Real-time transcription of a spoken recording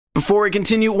Before we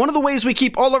continue, one of the ways we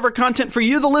keep all of our content for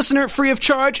you, the listener, free of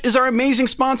charge is our amazing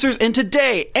sponsors, and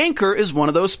today, Anchor is one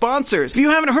of those sponsors. If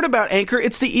you haven't heard about Anchor,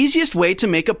 it's the easiest way to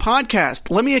make a podcast.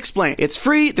 Let me explain. It's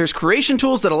free, there's creation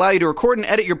tools that allow you to record and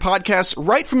edit your podcasts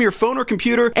right from your phone or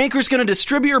computer. Anchor's going to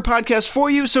distribute your podcast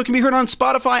for you so it can be heard on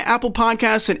Spotify, Apple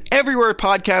Podcasts, and everywhere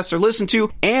podcasts are listened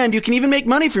to, and you can even make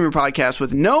money from your podcast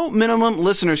with no minimum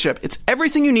listenership. It's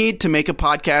everything you need to make a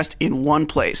podcast in one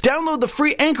place. Download the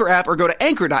free Anchor app or go to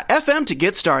anchor.fm to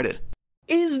get started.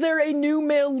 Is there a new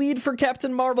male lead for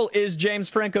Captain Marvel? Is James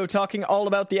Franco talking all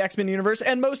about the X-Men universe?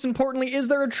 And most importantly, is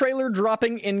there a trailer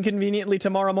dropping inconveniently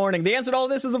tomorrow morning? The answer to all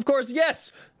this is, of course,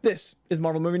 yes! This is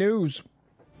Marvel Movie News.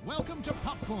 Welcome to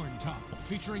Popcorn Talk,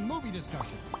 featuring movie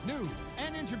discussion, news,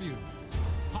 and interviews.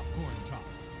 Popcorn Talk.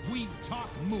 We talk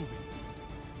movies.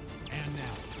 And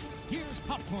now, here's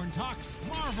Popcorn Talk's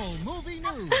Marvel Movie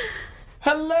News.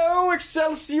 Hello,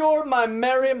 Excelsior, my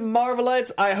merry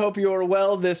Marvelites. I hope you're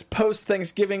well this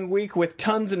post-Thanksgiving week with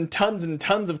tons and tons and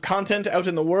tons of content out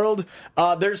in the world.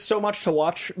 There's so much to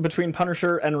watch between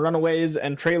Punisher and Runaways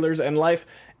and trailers and life.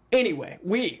 Anyway,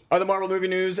 we are the Marvel Movie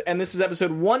News, and this is episode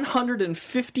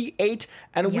 158,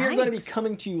 and we're going to be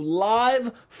coming to you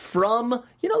live from,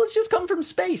 let's just come from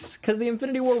space, because the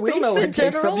Infinity War, we don't know what it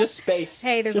takes from just space.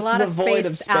 Hey, there's just a lot of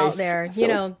space space out there,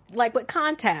 like with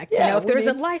Contact. Yeah, if there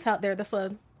isn't life out there, that's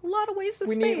a lot of ways to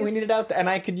space. We need it out there, and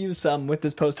I could use some with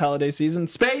this post-holiday season.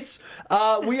 Space!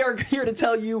 We are here to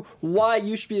tell you why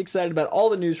you should be excited about all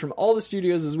the news from all the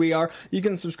studios as we are. You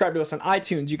can subscribe to us on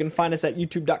iTunes. You can find us at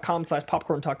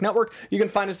youtube.com/Popcorn Talk Network. You can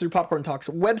find us through Popcorn Talk's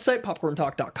website,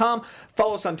 popcorntalk.com.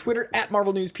 Follow us on Twitter at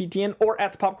Marvel News PTN or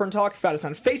at the Popcorn Talk. Find us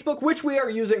on Facebook, which we are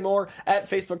using more at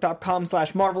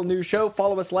facebook.com/Marvel News Show.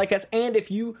 Follow us, like us, and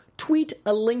if you tweet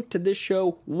a link to this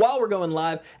show while we're going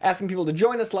live, asking people to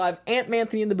join us live, Aunt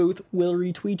Manthony in the booth will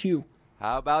retweet you.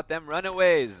 How about them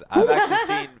Runaways? I've actually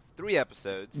seen 3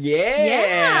 episodes.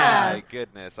 Yeah! My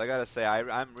goodness, I gotta say,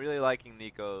 I'm really liking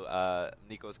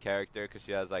Nico's character because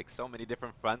she has so many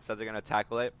different fronts that they're gonna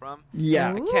tackle it from.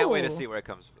 Yeah, I can't wait to see where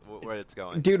it's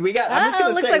going. Dude, we got. I'm just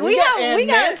gonna say, we got Aunt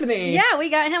Manthony. Yeah, we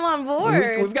got him on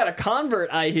board. We've got a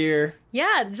convert, I hear.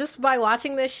 Yeah, just by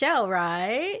watching this show,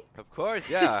 right? Of course,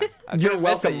 yeah. You're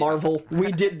welcome, Marvel.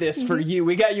 We did this for you.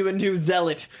 We got you a new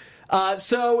zealot.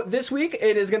 So this week,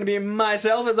 it is going to be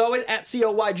myself, as always, at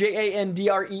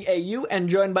COYJANDREAU, and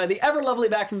joined by the ever-lovely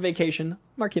back from vacation,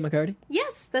 Marquis McCarty.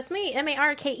 Yes, that's me.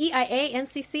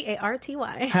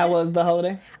 MarkeiaMcCarty. How was the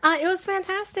holiday? It was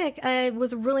fantastic. It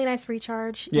was a really nice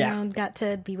recharge. Yeah. Got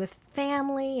to be with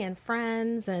family and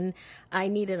friends, and I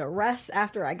needed a rest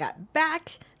after I got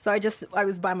back. So I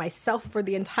was by myself for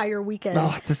the entire weekend.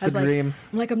 Oh, that's the dream.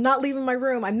 I'm not leaving my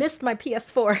room. I missed my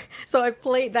PS4, so I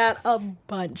played that a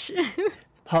bunch.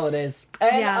 Holidays.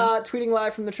 And tweeting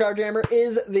live from the Trout Jammer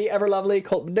is the ever-lovely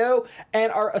Colt Bedeau,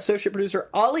 and our associate producer,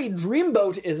 Ollie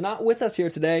Dreamboat, is not with us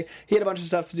here today. He had a bunch of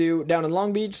stuff to do down in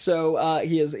Long Beach, so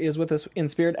he is with us in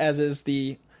spirit, as is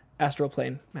the astral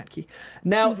plane, Matt Key.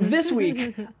 Now, this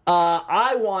week,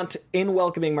 I want, in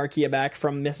welcoming Marquia back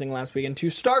from missing last weekend,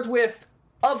 to start with,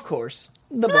 of course,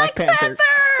 the Black Panther.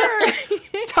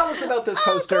 Tell us about this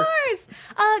poster. Of course.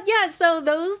 So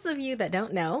those of you that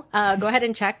don't know, go ahead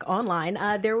and check online.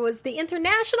 There was the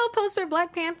international poster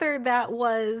Black Panther that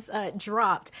was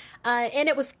dropped. And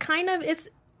it was it's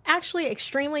actually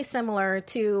extremely similar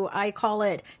to, I call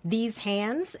it, These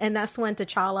Hands, and that's when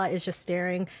T'Challa is just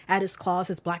staring at his claws,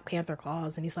 his Black Panther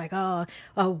claws, and he's like, oh,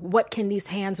 what can these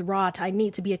hands wrought? I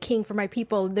need to be a king for my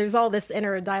people. There's all this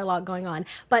inner dialogue going on.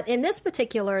 But in this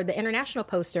particular, the international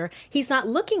poster, he's not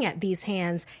looking at these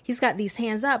hands. He's got these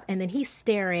hands up, and then he's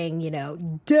staring,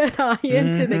 dead eye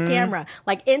into the camera,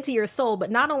 like into your soul. But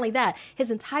not only that,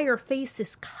 his entire face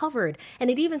is covered,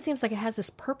 and it even seems like it has this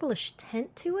purplish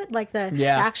tint to it, like the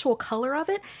actual color of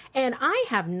it. And I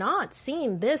have not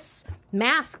seen this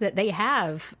mask that they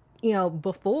have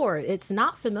before. It's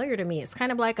not familiar to me. It's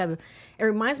kind of like it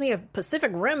reminds me of Pacific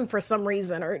Rim for some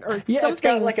reason, or something. It's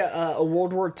got like a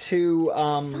World War II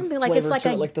something like it's like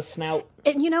like the snout.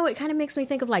 And it kind of makes me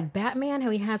think of like Batman, how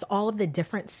he has all of the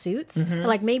different suits.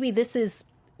 Like maybe this is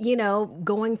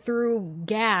going through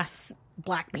gas.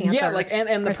 Black Panther. Yeah,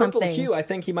 and the purple something. hue, I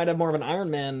think he might have more of an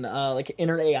Iron Man,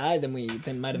 inner AI than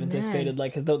might have anticipated,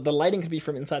 because the lighting could be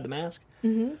from inside the mask.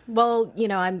 Mm-hmm. Well,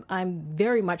 I'm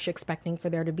very much expecting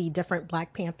for there to be different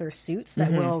Black Panther suits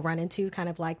that we'll run into, kind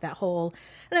of like that whole,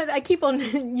 I keep on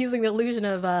using the illusion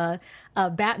of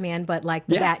Batman, but like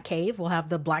the Bat Cave, we'll have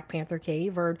the Black Panther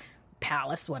cave, or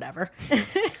palace, whatever.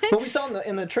 Well, we saw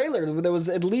in the trailer there was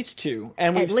at least 2,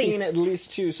 and we've seen at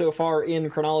least 2 so far in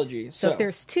chronology. So if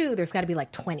there's 2, there's got to be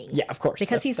like 20. Yeah, of course.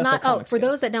 Because he's not. Oh, for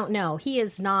those that don't know, he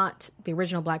is not the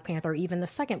original Black Panther, or even the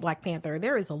second Black Panther.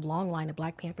 There is a long line of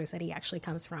Black Panthers that he actually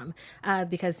comes from,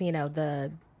 because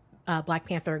the Black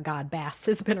Panther god Bast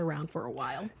has been around for a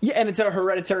while. Yeah, and it's a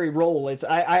hereditary role.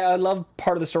 I love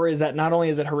part of the story is that not only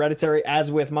is it hereditary as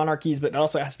with monarchies, but it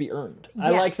also has to be earned. Yes. I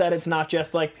like that it's not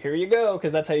just like, here you go,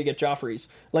 because that's how you get Joffreys.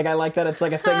 Like, I like that it's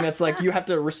like a thing that's like, you have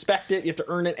to respect it, you have to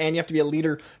earn it, and you have to be a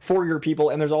leader for your people,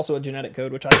 and there's also a genetic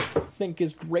code, which I think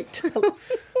is great.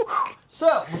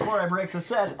 So, before I break the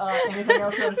set, anything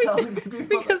else you want to tell the people?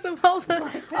 Because of all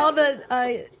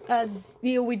the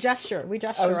we gesture.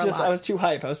 I was too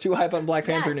hype. I was too hype on Black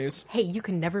Panther news. Hey, you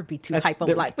can never be too hype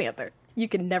on Black Panther. You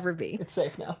can never be. It's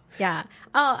safe now. Yeah.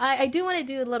 Oh, I do want to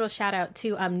do a little shout out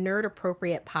to Nerd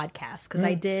Appropriate Podcast, because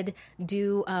I did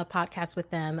do a podcast with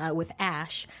them with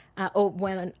Ash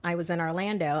when I was in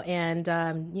Orlando, and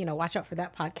watch out for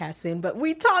that podcast soon. But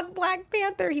we talked Black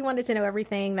Panther. He wanted to know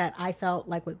everything that I felt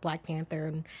like with Black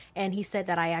Panther, and he said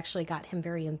that I actually got him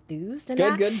very enthused in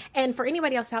that. Good. And for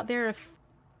anybody else out there, if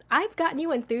I've gotten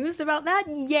you enthused about that,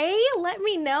 yay, let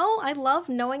me know. I love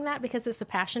knowing that because it's a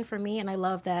passion for me, and I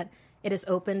love that it has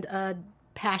opened a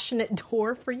passionate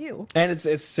door for you. And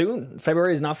it's soon.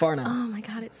 February is not far now. Oh my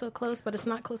God, it's so close, but it's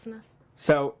not close enough.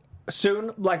 So,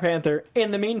 soon, Black Panther. In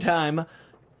the meantime,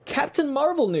 Captain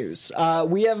Marvel news.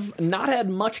 We have not had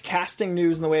much casting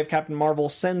news in the way of Captain Marvel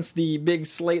since the big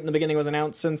slate in the beginning was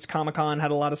announced, since Comic-Con had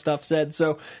a lot of stuff said.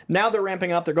 So now they're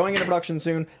ramping up. They're going into production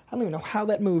soon. I don't even know how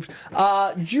that moved.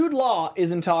 Jude Law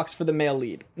is in talks for the male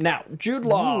lead. Now, Jude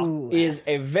Law is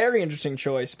a very interesting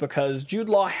choice because Jude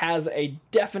Law has a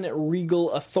definite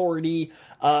regal authority.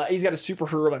 He's got a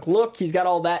superheroic look. He's got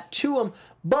all that to him.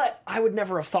 But I would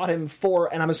never have thought him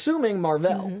for, and I'm assuming,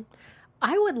 Marvel. Mm-hmm.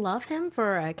 I would love him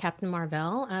for Captain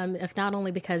Marvel, if not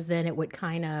only because then it would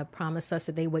kind of promise us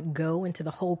that they would go into the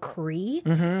whole Kree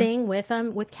thing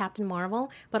with Captain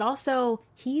Marvel, but also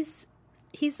a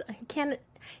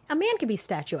man can be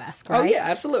statuesque, right? Oh yeah,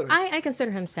 absolutely. I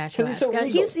consider him statuesque.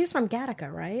 He's from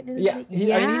Gattaca, right?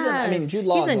 Jude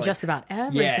Law. He's in just about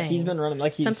everything. Yeah, he's been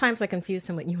running Sometimes I confuse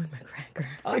him with Ewan McGregor.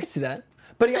 I can see that.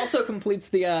 But he also completes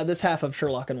the this half of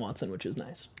Sherlock and Watson, which is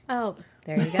nice. Oh,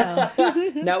 there you go.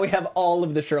 Now we have all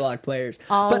of the Sherlock players.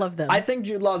 All of them. I think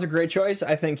Jude Law's a great choice.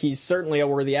 I think he's certainly a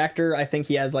worthy actor. I think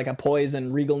he has like a poise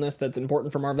and regalness that's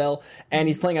important for Marvel. And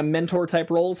he's playing a mentor-type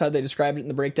role, is how they described it in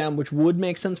the breakdown, which would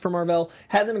make sense for Marvel.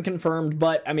 Hasn't been confirmed,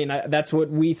 but I mean, that's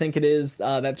what we think it is.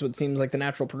 That's what seems like the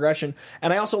natural progression.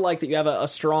 And I also like that you have a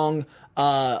strong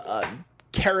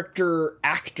character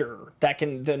actor that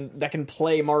can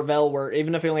play Marvel, where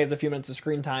even if he only has a few minutes of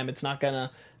screen time, it's not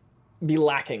gonna be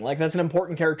lacking. Like, that's an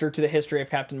important character to the history of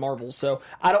Captain Marvel. So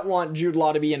I don't want Jude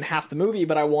Law to be in half the movie,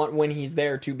 but I want when he's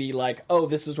there to be like, oh,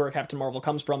 this is where Captain Marvel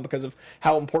comes from because of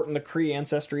how important the Kree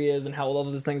ancestry is and how all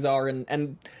of these things are.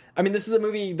 And I mean, this is a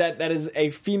movie that is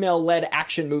a female-led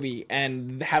action movie,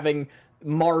 and having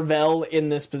Marvel in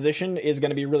this position is going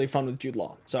to be really fun with Jude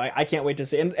Law. So I can't wait to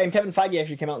see. And Kevin Feige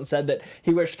actually came out and said that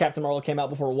he wished Captain Marvel came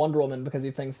out before Wonder Woman because he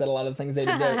thinks that a lot of the things they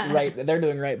did they're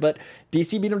doing right. But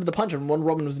DC beat him to the punch, and Wonder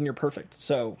Woman was near perfect.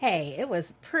 So hey, it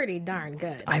was pretty darn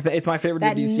good. It's my favorite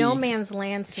of DC. That No Man's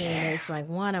Land scene is like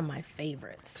one of my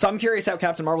favorites. So I'm curious how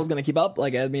Captain Marvel's going to keep up.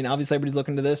 Like, I mean, obviously everybody's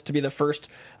looking to this to be the first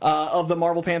of the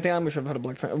Marvel pantheon. We should have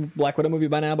had a Black Widow movie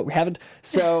by now, but we haven't.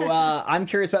 So I'm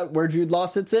curious about where Jude Law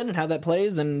sits in and how that plays.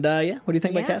 And what do you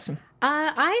think about casting?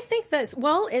 I think that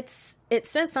it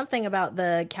says something about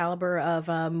the caliber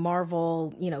of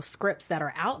Marvel, scripts that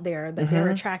are out there that they're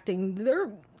attracting. They're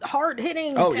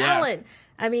hard-hitting talent. Yeah.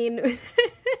 I mean, we've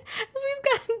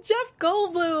got Jeff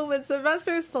Goldblum and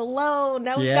Sylvester Stallone.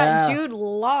 Now we've got Jude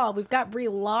Law. We've got Brie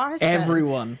Larson.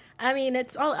 Everyone. I mean,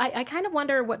 it's all. I kind of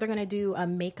wonder what they're going to do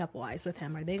makeup-wise with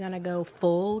him. Are they going to go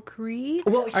full Kree?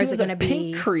 Well, he was a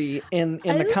pink Kree in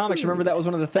the comics. Remember, that was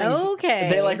one of the things. Okay.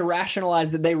 They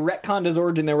rationalized that they retconned his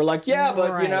origin. They were like, yeah, but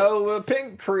a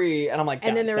pink Kree, and I'm like,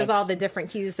 and then there was all the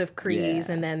different hues of Krees,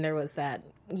 and then there was that.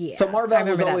 Yeah, so Marvel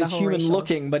was always human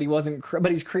looking, but he wasn't.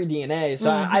 But he's Kree DNA, so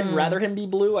I'd rather him be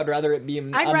blue. I'd rather it be a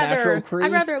natural Kree.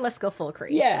 I'd rather let's go full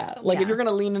Kree. Yeah, if you're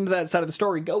gonna lean into that side of the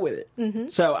story, go with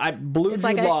it. So blue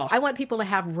Jude Law. I want people to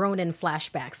have Ronin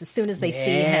flashbacks as soon as they see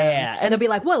him, and they'll be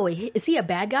like, "Whoa, is he a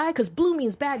bad guy? Because blue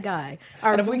means bad guy."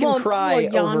 Or, and if we can cry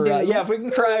over, if we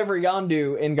can cry over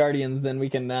Yondu in Guardians, then we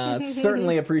can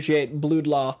certainly appreciate Blue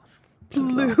Law.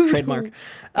 Blue trademark.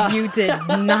 You did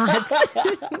not.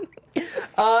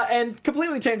 And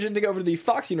completely tangenting over to the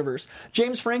Fox universe,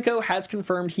 James Franco has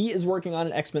confirmed he is working on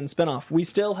an X-Men spinoff. We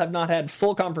still have not had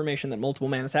full confirmation that Multiple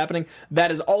Man is happening.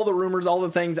 That is all the rumors, all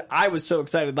the things. I was so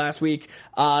excited last week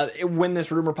when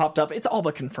this rumor popped up. It's all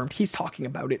but confirmed. He's talking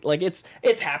about it. Like, it's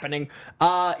happening.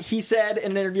 He said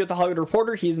in an interview with The Hollywood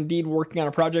Reporter, he's indeed working on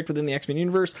a project within the X-Men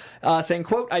universe, saying,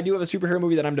 quote, I do have a superhero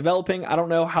movie that I'm developing. I don't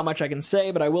know how much I can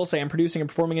say, but I will say I'm producing and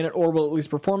performing in it, or will at least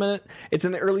perform in it. It's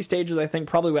in the early stages. I think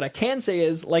probably what I can say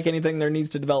is, like anything, there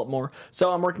needs to develop more.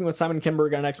 So I'm working with Simon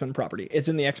Kinberg on an X-Men property. It's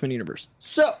in the X-Men universe.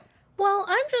 So, well,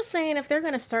 I'm just saying, if they're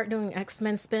going to start doing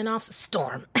X-Men spin-offs,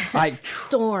 Storm.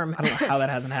 Storm. I don't know how that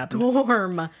hasn't happened.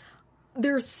 Storm.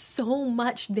 There's so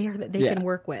much there that they can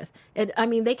work with. And I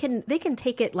mean, they can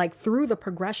take it like through the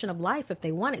progression of life if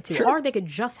they wanted to, or they could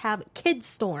just have Kid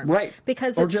Storm, right?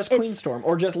 Because or just Queen Storm,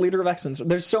 or just Leader of X-Men.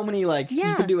 There's so many, like,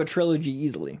 you could do a trilogy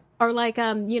easily. Or like,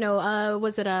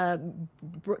 was it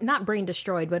not Brain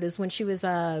Destroyed, but it was when she was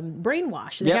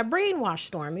brainwashed. They got Brainwash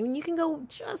Storm. I mean, you can go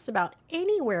just about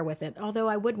anywhere with it. Although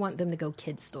I would want them to go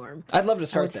Kid Storm. I'd love to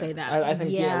start I would there. say that. I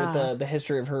think with the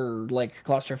history of her, like,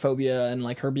 claustrophobia and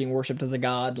like her being worshipped as a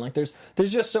god, like there's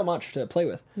just so much to play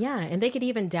with. Yeah, and they could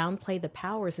even downplay the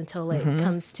powers until it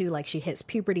comes to like she hits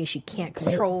puberty and she can't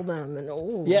control them, and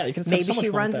you can maybe so much she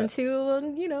fun runs with that.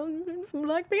 into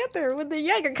Black Panther with the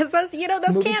Jaeger, because that's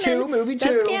that's movie canon. Movie two.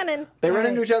 That's canon. They run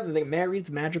into each other. They get married.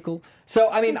 It's magical. So,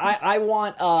 I mean, I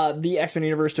want the X-Men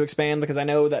universe to expand, because I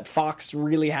know that Fox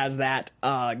really has that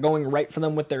going right for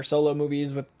them with their solo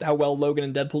movies, with how well Logan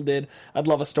and Deadpool did. I'd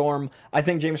love a Storm. I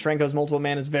think James Franco's Multiple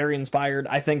Man is very inspired.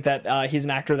 I think that he's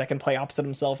an actor that can play opposite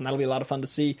himself, and that'll be a lot of fun to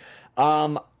see.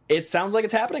 It sounds like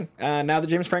it's happening. Now that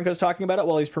James Franco's talking about it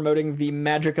while he's promoting the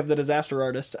magic of the Disaster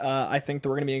Artist, I think that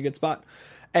we're going to be in a good spot.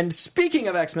 And speaking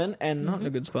of X-Men, and not in a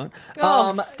good spot,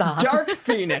 stop. Dark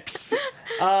Phoenix.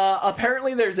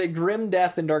 Apparently there's a grim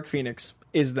death in Dark Phoenix.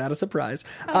 Is that a surprise?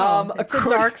 It's a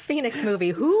Dark Phoenix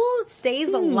movie. Who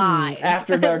stays alive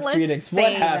after Dark Let's Phoenix? say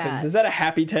What happens? that. Is that a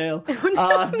happy tale? The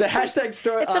hashtag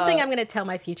story. It's something I'm going to tell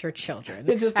my future children.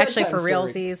 It's just Actually, for bedtime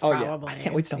story. realsies, Oh, probably. yeah. I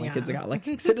can't wait to tell my kids about, like,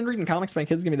 sitting and reading comics to my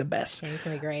kids is going to be the best. Yeah, it's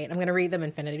going to be great. I'm going to read them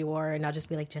Infinity War, and I'll just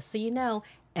be like, just so you know,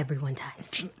 everyone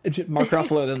dies. Mark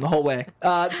Ruffalo then the whole way.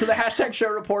 So the hashtag show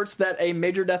reports that a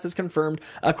major death is confirmed.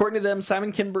 According to them,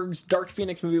 Simon Kinberg's Dark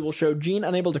Phoenix movie will show Jean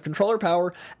unable to control her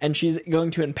power, and she's going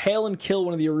to impale and kill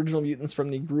one of the original mutants from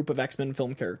the group of X-Men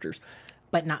film characters.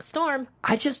 But not Storm.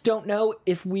 I just don't know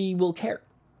if we will care.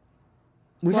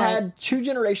 We've had 2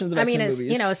 generations of X-Men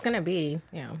movies. It's going to be,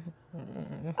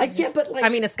 but like, I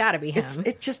mean, it's got to be him.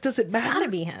 It just doesn't matter. It's got to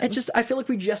be him. I feel like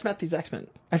we just met these X-Men.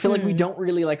 I feel like we don't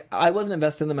really, like, I wasn't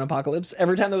invested in them in Apocalypse.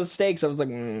 Every time there was stakes, I was like,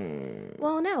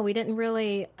 Well, no, we didn't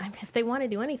really. I mean, if they want to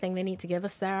do anything, they need to give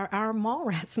us our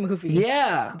Mallrats movie.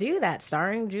 Yeah. Do that,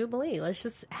 starring Jubilee. Let's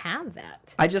just have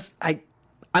that.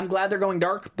 I'm glad they're going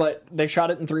dark, but they shot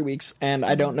it in 3 weeks, and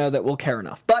I don't know that we'll care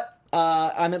enough. But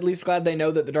I'm at least glad they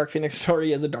know that the Dark Phoenix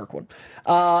story is a dark one.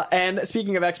 And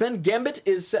speaking of X-Men, Gambit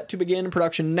is set to begin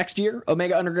production next year.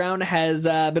 Omega Underground has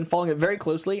been following it very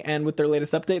closely, and with their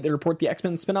latest update, they report the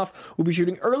X-Men spinoff will be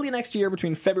shooting early next year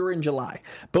between February and July.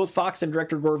 Both Fox and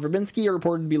director Gore Verbinski are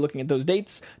reported to be looking at those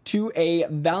dates to a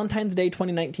Valentine's Day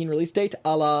 2019 release date,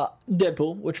 a la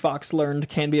Deadpool, which Fox learned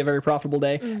can be a very profitable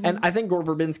day. Mm-hmm. And I think Gore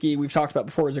Verbinski, we've talked about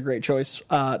before, is a great choice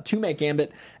to make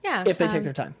Gambit if they take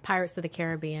their time. Pirates of the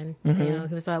Caribbean. Mm-hmm.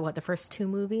 It was the first 2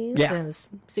 movies? Yeah. It was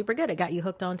super good. It got you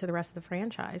hooked on to the rest of the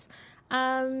franchise.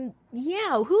 Who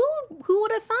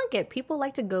would have thunk it? People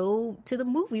like to go to the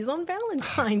movies on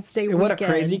Valentine's Day weekend. What a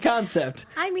crazy concept.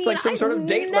 I mean, it's like some sort of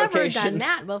date never location. Done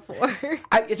that before.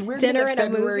 It's weird Dinner that in a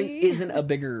February movie. isn't a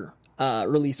bigger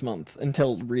release month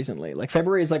until recently. Like,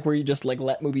 February is like where you just like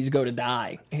let movies go to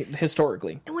die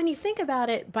historically. And when you think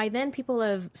about it, by then people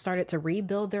have started to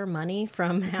rebuild their money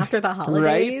from after the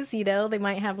holidays. Right? They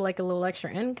might have like a little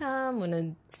extra income when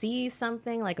they see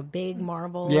something like a big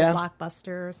Marvel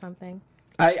blockbuster or something.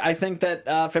 I think that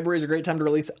February is a great time to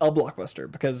release a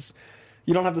blockbuster because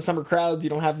you don't have the summer crowds,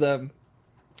 you don't have the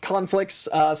conflicts,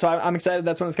 so I'm excited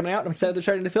that's when it's coming out. I'm excited they're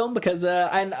starting to film because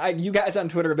you guys on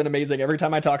Twitter have been amazing. Every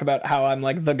time I talk about how I'm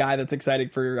like the guy that's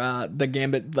excited for the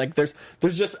Gambit, like there's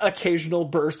just occasional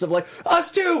bursts of like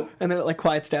us too, and then it like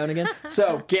quiets down again.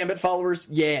 So Gambit followers,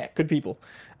 yeah, good people.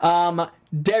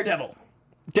 Daredevil.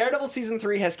 Daredevil Season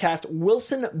 3 has cast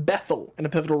Wilson Bethel in a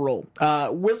pivotal role.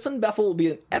 Wilson Bethel will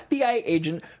be an FBI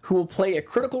agent who will play a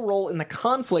critical role in the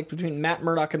conflict between Matt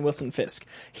Murdock and Wilson Fisk.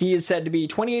 He is said to be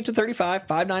 28 to 35,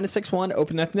 5'9 to 6'1",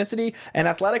 open ethnicity, an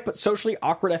athletic but socially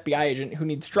awkward FBI agent who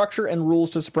needs structure and rules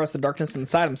to suppress the darkness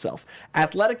inside himself.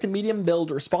 Athletic to medium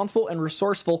build, responsible and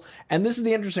resourceful, and this is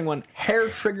the interesting one, hair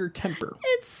trigger temper.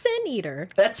 It's Sin Eater.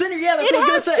 That's Sin Eater, yeah, that's It what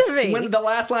I was has going to say. to be. When the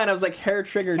last line, I was like, hair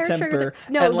trigger temper.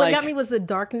 No, and what like, got me was the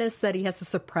darkness that he has to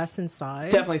suppress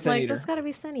inside. Definitely Sin Eater. That's got to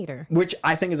be Sin Eater. which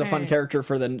I think is a fun Right. character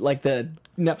for the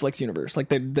Netflix universe, like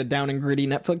the down and gritty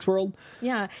Netflix world.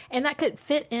 Yeah, and that could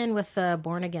fit in with the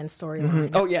Born Again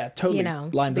storyline. Oh yeah, totally You know,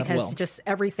 lines up because well. just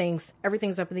everything's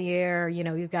up in the air. You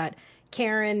know, you've got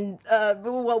Karen.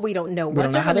 Well, we don't know what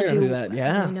don't know they're how going to they're do. gonna do that,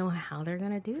 yeah. We don't know how they're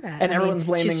going to do that. And everyone's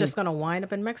blaming- She's just going to wind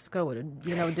up in Mexico,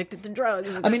 addicted to drugs.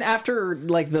 I mean, after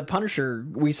like the Punisher,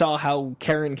 we saw how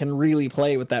Karen can really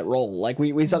play with that role. Like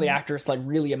we saw the actress like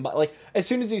really like as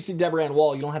soon as you see Deborah Ann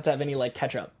Wall, you don't have to have any like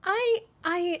catch up.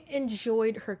 I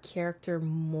enjoyed her character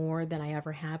more than I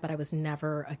ever had, but I was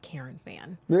never a Karen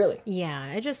fan. Really? Yeah,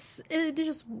 it just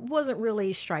wasn't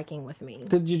really striking with me.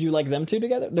 Did you like them two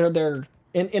together? They're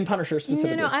in Punisher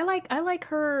specifically. No, I like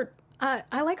her.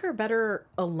 I like her better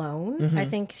alone. Mm-hmm. I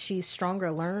think she's stronger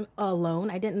alone.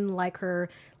 I didn't like her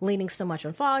leaning so much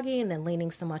on Foggy and then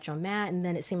leaning so much on Matt, and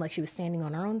then it seemed like she was standing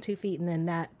on her own 2 feet, and then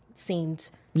that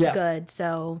seemed good.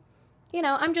 So,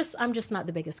 I'm just not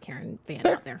the biggest Karen fan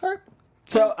out there. All right.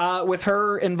 So, with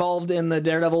her involved in the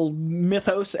Daredevil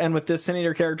mythos and with this Sin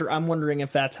Eater character, I'm wondering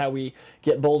if that's how we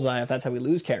get Bullseye, if that's how we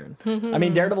lose Karen. I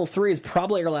mean, Daredevil 3 is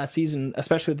probably our last season,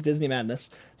 especially with Disney Madness.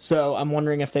 So, I'm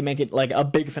wondering if they make it like a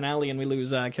big finale and we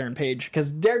lose Karen Page.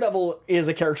 Because Daredevil is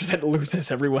a character that loses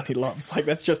everyone he loves. Like,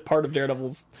 that's just part of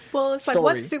Daredevil's Well, it's story. like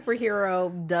what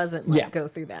superhero doesn't go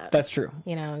through that? That's true.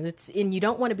 And you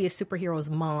don't want to be a superhero's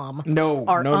mom. No,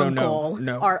 or no, uncle,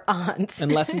 no. or aunt.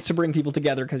 Unless it's to bring people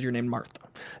together because you're named Martha.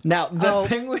 Now, the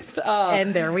thing with...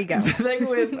 and there we go. The thing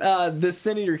with this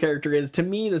Sin Eater character is, to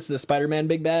me, this is a Spider-Man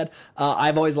big bad.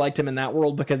 I've always liked him in that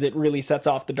world because it really sets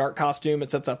off the dark costume. It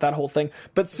sets off that whole thing.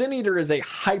 But Sin Eater is a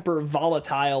hyper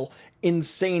volatile,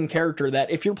 insane character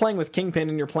that if you're playing with Kingpin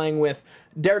and you're playing with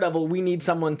Daredevil, we need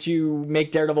someone to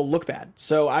make Daredevil look bad.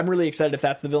 So I'm really excited if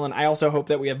that's the villain. I also hope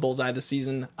that we have Bullseye this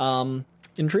season.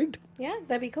 Intrigued. Yeah,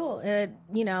 that'd be cool.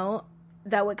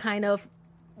 That would kind of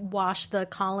wash the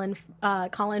Colin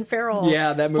Farrell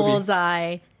that movie.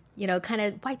 Bullseye, kind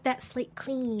of wipe that slate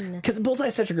clean. Because Bullseye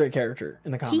is such a great character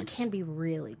in the He comics. can be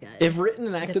really good. If written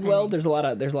and acted well, there's a lot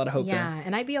of hope there. Yeah,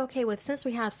 and I'd be okay with, since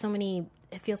we have so many,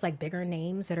 it feels like bigger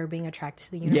names that are being attracted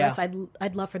to the universe. Yeah.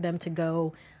 I'd love for them to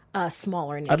go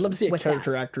smaller names. I'd love to see a with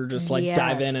character that. actor just like Yes.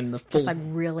 dive in and the full. just like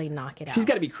really knock it out. He's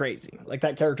got to be crazy. Like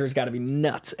that character's got to be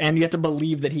nuts, and you have to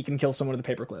believe that he can kill someone with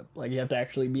a paperclip. Like you have to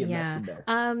actually be invested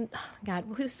there. God,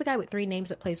 who's the guy with 3 names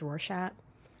that plays Rorschach?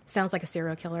 Sounds like a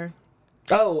serial killer.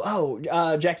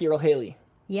 Jackie Earle Haley.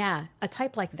 Yeah, a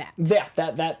type like that. Yeah,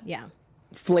 that Yeah.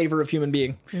 flavor of human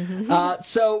being.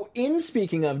 So, in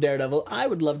speaking of Daredevil, I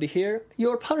would love to hear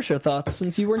your Punisher thoughts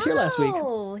since you weren't here last week.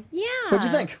 Oh, yeah. What'd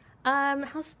you think?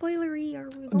 How spoilery are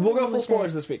we? We'll go full with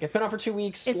spoilers it? this week. It's been out for 2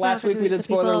 weeks. It's Last been out for week 2 we did weeks,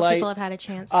 so spoiler light. People have had a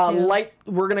chance to. Light.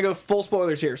 We're gonna go full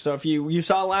spoilers here. So if you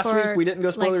saw last For, week, we didn't go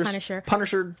like, spoilers.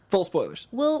 Punisher. Full spoilers.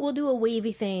 We'll do a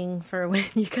wavy thing for when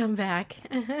you come back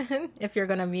if you're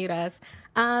gonna mute us.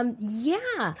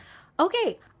 Yeah.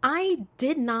 Okay. I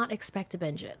did not expect to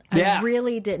binge it. Yeah. I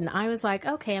really didn't. I was like,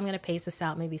 okay, I'm going to pace this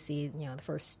out, maybe see, the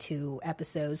first 2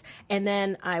 episodes. And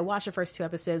then I watched the first 2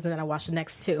 episodes and then I watched the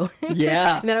next 2.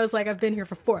 Yeah. And then I was like, I've been here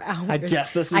for 4 hours. I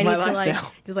guess this is I my need to, life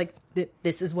now. Just like,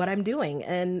 this is what I'm doing.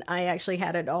 And I actually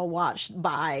had it all watched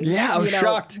by, Yeah, I was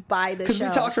shocked by the show. because we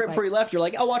talked right before you left. You're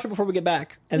like, "I'll watch it before we get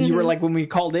back," and you were like, when we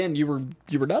called in, you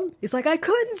were done. It's like I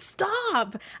couldn't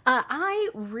stop. I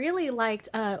really liked.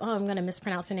 I'm going to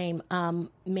mispronounce her name.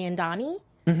 Mandani.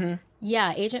 Mm-hmm.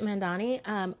 Yeah, Agent Mandani.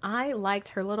 I liked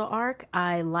her little arc.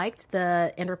 I liked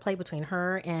the interplay between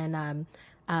her and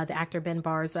the actor Ben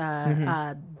Barr's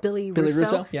Billy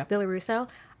Russo. Yeah. Billy Russo.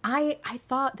 I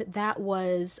thought that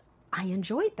was. I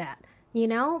enjoyed that.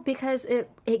 Because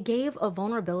it gave a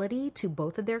vulnerability to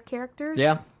both of their characters.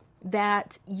 Yeah.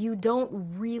 That you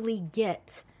don't really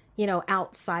get,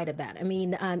 outside of that. I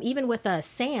mean, even with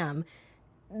Sam,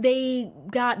 they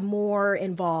got more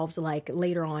involved like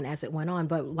later on as it went on,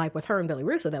 but like with her and Billy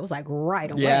Russo, that was like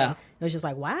right away. Yeah. It was just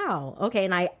like, wow, okay.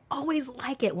 And I always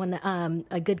like it when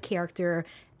a good character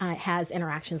has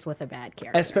interactions with a bad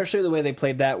character. Especially the way they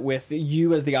played that with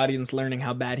you as the audience learning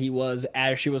how bad he was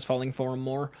as she was falling for him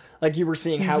more. Like, you were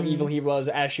seeing how evil he was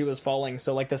as she was falling.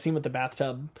 So, like, the scene with the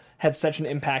bathtub had such an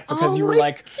impact because you were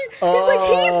like, oh, he's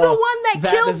like, he's the one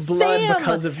that killed is blood Sam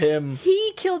because of him.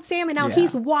 He killed Sam, and now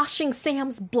he's washing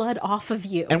Sam's blood off of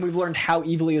you. And we've learned how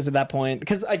evil he is at that point.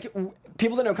 Because, like,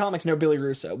 people that know comics know Billy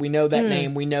Russo. We know that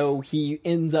name. We know he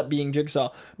ends up being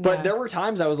Jigsaw. But there were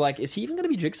times I was like, is he even going to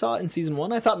be Jigsaw in season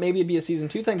 1? I thought maybe it'd be a season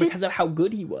 2 thing because of how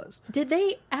good he was. Did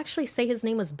they actually say his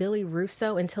name was Billy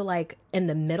Russo until, like, in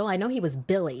the middle? I know he was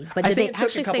Billy, but did they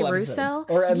actually say Russo?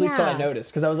 Or at least till I noticed.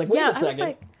 Because I was like, wait a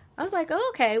second. I was like,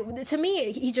 oh, okay. To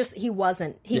me, he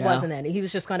wasn't in it. He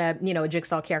was just gonna, a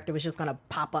Jigsaw character was just gonna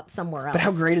pop up somewhere else. But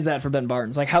how great is that for Ben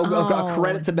Barnes? Like, how a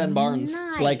credit to Ben Barnes.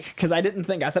 Nice. Like, because I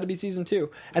thought it'd be season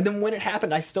 2, and then when it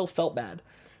happened, I still felt bad.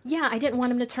 Yeah, I didn't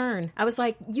want him to turn. I was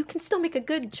like, you can still make a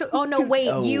good choice. Oh, no, wait.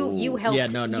 You helped. Yeah,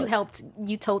 no. You helped.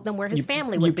 You told them where his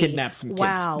family would be. You kidnapped some kids.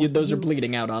 Wow. Those are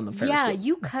bleeding out on the Ferris wheel.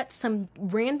 You cut some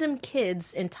random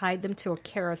kids and tied them to a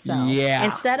carousel. Yeah.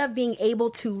 Instead of being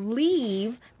able to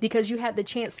leave because you had the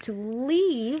chance to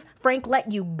leave, Frank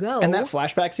let you go. And that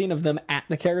flashback scene of them at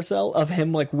the carousel, of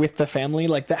him, like, with the family,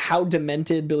 like, how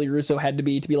demented Billy Russo had to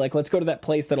be like, let's go to that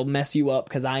place that'll mess you up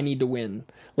because I need to win.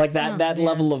 Like, that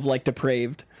level of, like,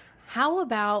 depraved. How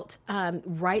about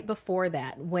right before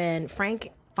that, when Frank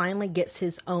finally gets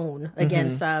his own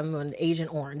against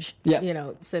Agent Orange,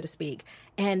 so to speak.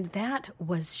 And that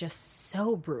was just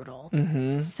so brutal,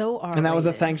 so R-rated. And that was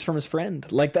a thanks from his friend.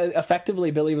 Like,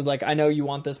 effectively, Billy was like, I know you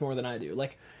want this more than I do.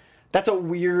 Like, that's a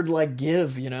weird, like,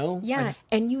 give, Yeah,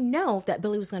 and that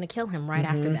Billy was going to kill him right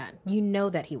after that. You know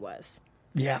that he was.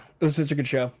 Yeah, it was such a good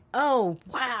show. Oh,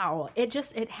 wow.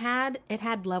 It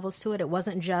had levels to it. It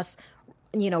wasn't just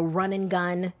run and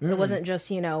gun. It wasn't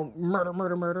just,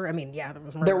 murder. I mean, yeah, there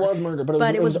was murder. There was murder,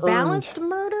 but it was balanced earned.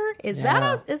 murder?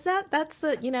 That's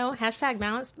a, hashtag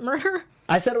balanced murder?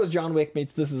 I said it was John Wick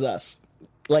meets This Is Us.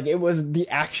 Like, it was the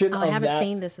action of that. I haven't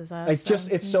seen This Is Us.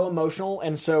 It's so emotional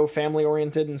and so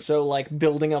family-oriented and so, like,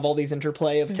 building of all these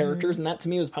interplay of characters. And that, to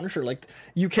me, was Punisher. Like,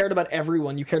 you cared about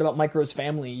everyone. You cared about Micro's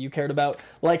family. You cared about,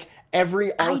 like,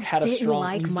 every arc had a strong...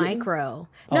 I didn't like Micro.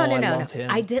 No.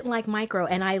 I didn't like Micro.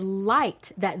 And I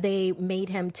liked that they made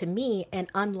him, to me, an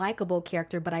unlikable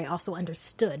character, but I also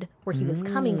understood where he was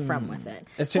coming from with it.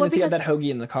 As soon as he had that hoagie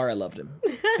in the car, I loved him.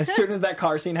 As soon as that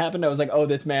car scene happened, I was like, oh,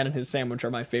 this man and his sandwich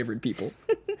are my favorite people.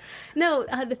 No,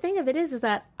 the thing of it is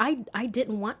that I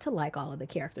didn't want to like all of the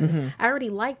characters. I already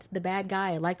liked the bad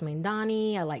guy. I liked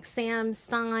Mandani. I liked Sam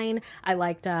Stein. I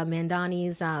liked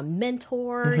Mandani's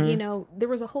mentor. There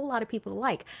was a whole lot of people to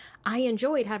like. I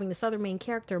enjoyed having this other main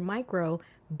character, Micro,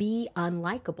 be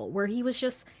unlikable, where he was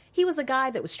a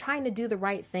guy that was trying to do the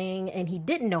right thing and he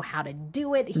didn't know how to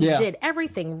do it. He did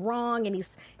everything wrong, and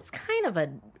he's kind of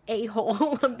an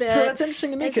a-hole a bit. So that's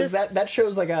interesting to me because that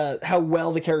shows like how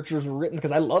well the characters were written,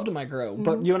 because I loved Micro,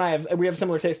 but you and I have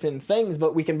similar taste in things,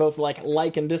 but we can both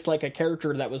like and dislike a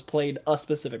character that was played a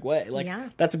specific way.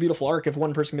 Like that's a beautiful arc if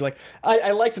one person can be like,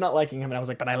 I liked not liking him, and I was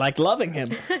like, but I liked loving him.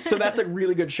 So that's a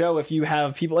really good show if you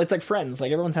have people, it's like Friends,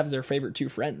 like everyone has their favorite two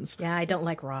friends. Yeah, I don't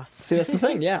like Ross. See, that's the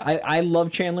thing. Yeah, I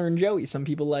love Chandler and Joey. Some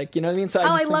people like, you know what I mean? So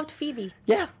I loved Phoebe.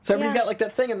 Yeah, so everybody's got like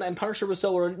that thing, and Punisher was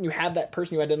so you have that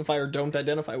person you identify or don't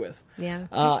identify with. Yeah.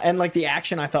 And like the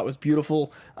action I thought was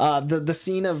beautiful. The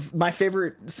scene of my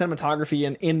favorite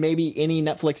cinematography in maybe any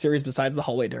Netflix series besides The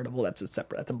Hallway Daredevil, that's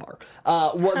a bar,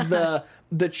 was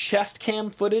the chest cam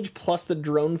footage plus the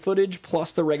drone footage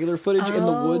plus the regular footage in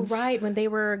the woods. Right, when they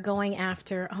were going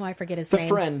after, I forget his name. The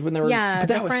friend, when they were, but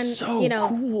that was so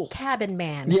cool. Cabin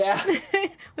Man. Yeah.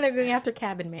 When they're going after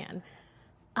Cabin Man.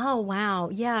 Oh, wow.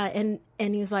 Yeah, and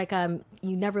he was like,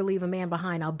 you never leave a man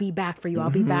behind. I'll be back for you.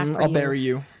 I'll be back for you. I'll bury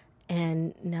you.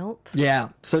 And nope. Yeah.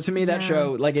 So to me, that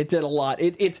show, like, it did a lot.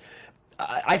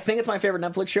 I think it's my favorite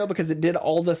Netflix show because it did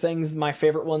all the things my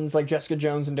favorite ones like Jessica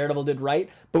Jones and Daredevil did right,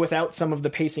 but without some of the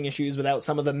pacing issues, without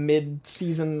some of the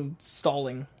mid-season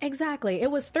stalling. Exactly.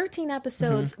 It was 13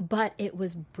 episodes, but it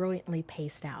was brilliantly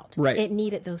paced out. Right. It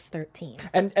needed those 13.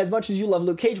 And as much as you love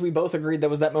Luke Cage, we both agreed there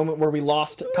was that moment where we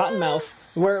lost Cottonmouth,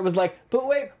 where it was like, but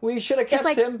wait, we should have kept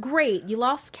him. Great, you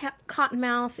lost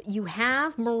Cottonmouth. You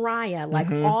have Mariah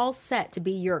all set to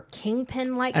be your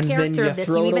Kingpin-like character of this.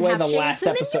 You even have shades,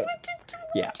 and then you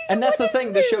Yeah, and that's the What is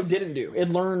thing the show this? didn't do. It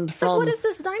learned It's from like, what is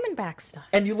this Diamondback stuff?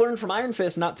 and you learn from Iron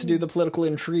Fist not to do the political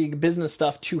intrigue business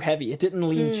stuff too heavy. It didn't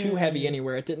lean too heavy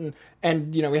anywhere. It didn't,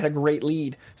 and we had a great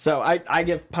lead. So I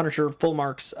give Punisher full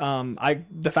marks.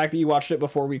 The fact that you watched it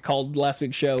before we called last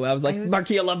week's show, I was like,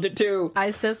 Markia loved it too. I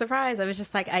was so surprised. I was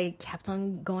just like, I kept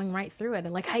on going right through it,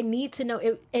 and like, I need to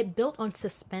know. It built on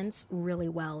suspense really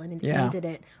well, and it ended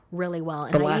it really well.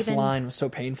 And The last line was so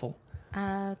painful.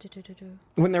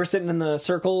 When they were sitting in the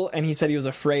circle and he said he was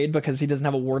afraid because he doesn't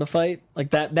have a war to fight, like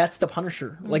that's the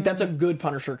Punisher. Like that's a good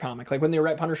Punisher comic. Like when they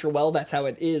write Punisher well, that's how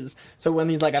it is. So when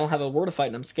he's like, I don't have a war to fight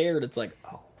and I'm scared, it's like,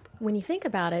 oh. When you think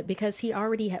about it, because he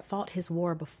already had fought his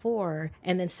war before,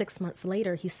 and then 6 months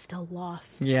later, he's still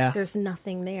lost. Yeah. There's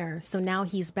nothing there. So now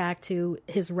he's back to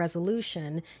his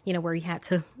resolution, where he had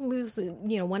to lose,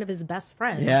 one of his best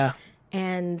friends. Yeah.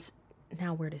 And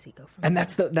now where does he go from And there?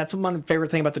 that's my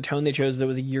favorite thing about the tone they chose. Is it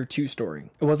was a year 2 story.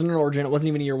 It wasn't an origin. It wasn't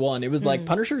even year 1. It was like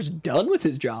Punisher's done with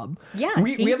his job. Yeah,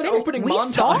 we have an opening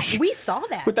montage. We saw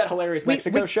that with that hilarious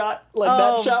Mexico shot,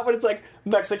 that shot when it's like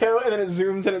Mexico and then it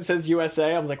zooms and it says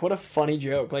USA. I was like, what a funny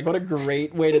joke! Like, what a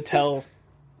great way to tell.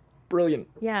 Brilliant.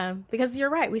 Yeah, because you're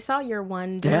right. We saw year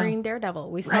 1 during Daredevil.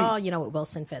 We saw, with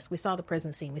Wilson Fisk. We saw the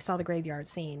prison scene. We saw the graveyard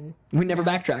scene. We never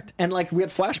backtracked. And like we had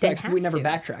flashbacks, but we never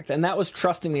backtracked. And that was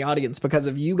trusting the audience because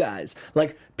of you guys.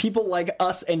 Like people like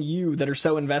us and you that are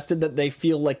so invested that they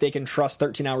feel like they can trust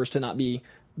 13 hours to not be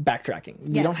backtracking.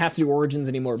 We don't have to do origins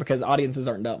anymore because audiences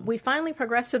aren't dumb. We finally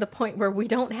progressed to the point where we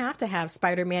don't have to have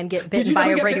Spider-Man get bitten by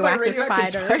a radioactive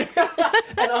spider.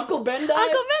 And Uncle Ben died?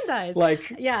 Uncle Ben dies.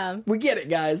 Like, yeah. We get it,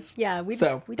 guys. Yeah, we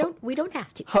don't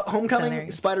have to.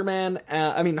 Homecoming, Spider-Man,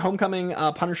 Homecoming,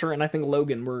 Punisher, and I think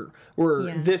Logan were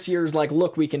this year's like,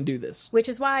 look, we can do this. Which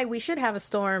is why we should have a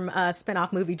Storm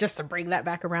spin-off movie just to bring that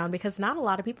back around, because not a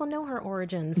lot of people know her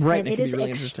origins. Right, and it is really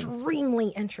extremely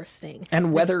interesting.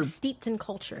 And whether it's steeped in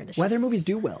culture. And it's whether just... movies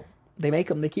do well. They make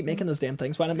them. They keep making those damn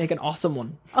things. Why not make an awesome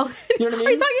one? Oh, you know what I mean?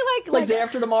 Are you talking like Day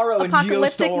After Tomorrow and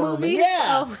apocalyptic Geostorm? movies?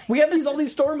 Yeah, Oh. we have all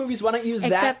these Storm movies. Why not use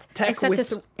that tech?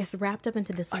 Except it's wrapped up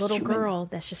into this little girl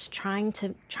that's just trying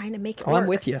to make it work. I'm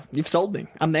with you. You've sold me.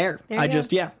 I'm there. I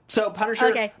just So Punisher.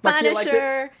 Okay, Markia liked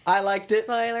Punisher. it. I liked it.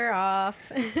 Spoiler off.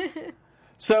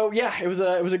 So yeah, it was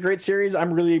a great series.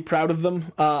 I'm really proud of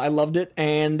them. I loved it.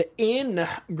 And in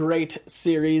great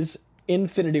series,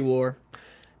 Infinity War.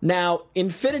 Now,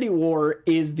 Infinity War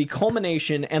is the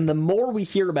culmination, and the more we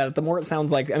hear about it, the more it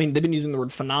sounds like, I mean, they've been using the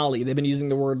word finale. They've been using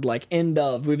the word, like, end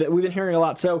of. We've been hearing a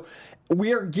lot. So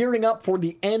we are gearing up for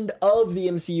the end of the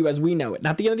MCU as we know it.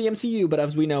 Not the end of the MCU, but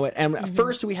as we know it. And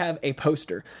first we have a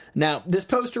poster. Now, this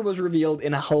poster was revealed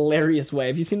in a hilarious way.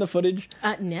 Have you seen the footage?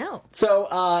 No. So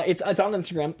it's on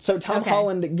Instagram. So Tom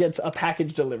Holland gets a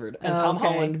package delivered, and Tom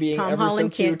Holland being Tom ever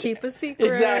Holland so cute, can't keep a secret.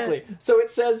 Exactly. So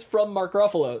it says from Mark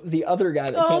Ruffalo, the other guy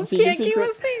that can't keep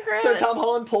a secret. So Tom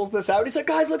Holland pulls this out. He's like,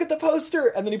 guys, look at the poster,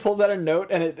 and then he pulls out a note,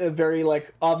 and it very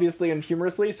like obviously and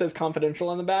humorously says confidential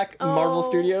on the back, Marvel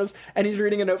Studios, and he's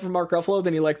reading a note from Mark Ruffalo.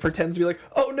 Then he like pretends to be like,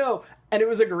 oh no, and it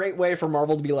was a great way for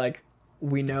Marvel to be like,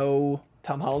 we know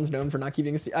Tom Holland's known for not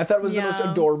keeping a secret. I thought it was the most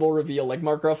adorable reveal, like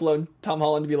Mark Ruffalo and Tom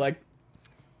Holland to be like,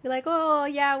 you're like, oh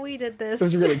yeah, we did this. it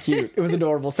was really cute. It was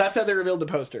adorable. So that's how they revealed the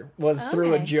poster, was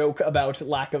through a joke about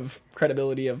lack of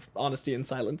credibility of honesty and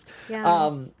silence.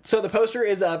 Yeah. So the poster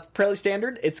is fairly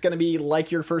standard. It's going to be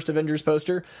like your first Avengers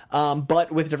poster,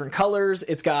 but with different colors.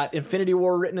 It's got Infinity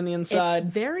War written in the inside.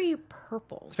 It's very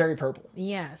purple. It's very purple.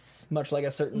 Yes. Much like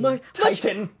a certain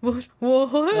Titan. What?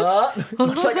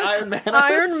 Much like Iron Man.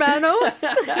 Iron Manos.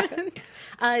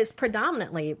 It's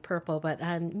predominantly purple, but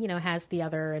has the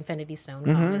other Infinity Stone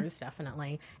colors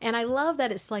definitely. And I love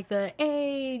that it's like the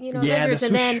Avengers,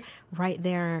 and then right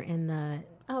there in the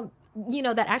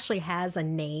that actually has a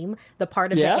name. The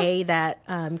part of the A that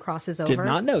crosses over. Did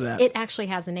not know that. It actually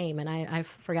has a name, and I've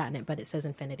forgotten it, but it says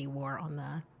Infinity War on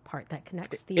the part that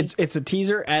connects the. It's a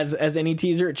teaser, as any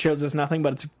teaser. It shows us nothing,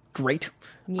 but it's great.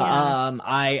 Yeah.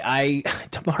 I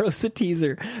tomorrow's the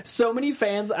teaser. So many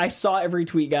fans. I saw every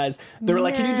tweet, guys. They were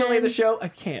like, "Can you delay the show?" I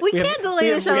can't. We can't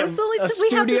delay the show. We have we have the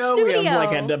studio. We have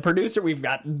like studio. a producer. We've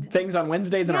got things on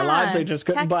Wednesdays in our lives. They just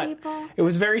couldn't. But people. it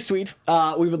was very sweet.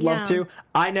 We would love to.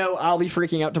 I know I'll be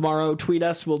freaking out tomorrow. Tweet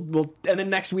us. We'll and then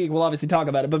next week we'll obviously talk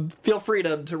about it. But feel free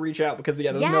to reach out because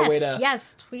there's no way to.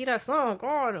 Yes, tweet us. Oh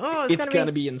God. Oh, it's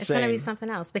gonna be insane. It's gonna be something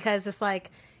else because it's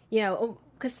like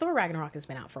because Thor Ragnarok has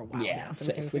been out for a while. Yeah, now, so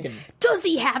safe. We can. Does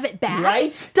he have it back?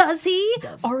 Right? Does he?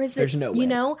 Or is There's it? no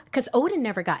way. Because Odin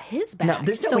never got his back. No,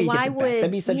 there's no so way he why gets it would back.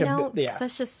 That'd be such Because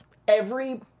that's just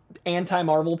every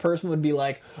anti-Marvel person would be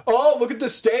like, "Oh, look at the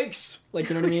stakes!" Like,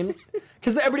 you know what I mean?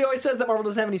 Because everybody always says that Marvel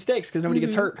doesn't have any stakes because nobody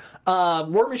gets hurt.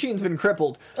 War Machine's been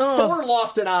crippled. Thor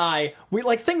lost an eye.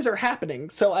 Things are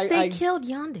happening. So They killed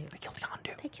Yondu. They killed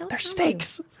Yondu. They killed There's Yondu.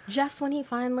 stakes. Just when he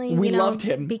finally, We loved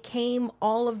him. became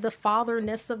all of the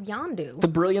fatherness of Yondu. The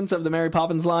brilliance of the Mary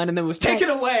Poppins line, and then was taken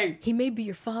away. He may be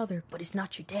your father, but he's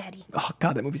not your daddy. Oh,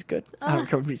 God, that movie's good. I don't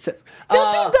care what he says.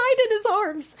 That dude died in his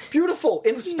arms. Beautiful.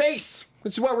 In space.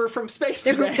 Which is why we're from space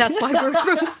today. That's why we're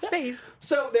from space.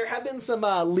 So there have been some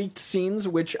leaked scenes,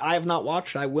 which I have not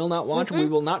watched. I will not watch. We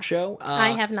will not show. I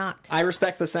have not. I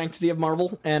respect the sanctity of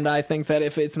Marvel, and I think that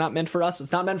if it's not meant for us,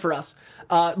 it's not meant for us.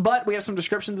 But we have some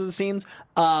descriptions of the scenes.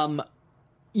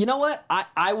 You know what?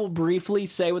 I will briefly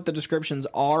say what the descriptions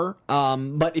are,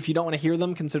 but if you don't want to hear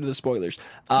them, consider the spoilers.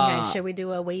 Okay, should we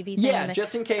do a wavy thing? Yeah,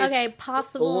 just in case. Okay,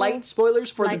 possible. Light spoilers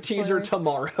for the Light teaser spoilers.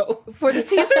 tomorrow. For the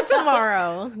teaser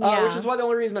tomorrow. Yeah. Which is why the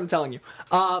only reason I'm telling you.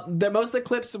 Most of the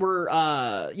clips were,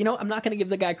 I'm not going to give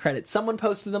the guy credit. Someone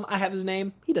posted them. I have his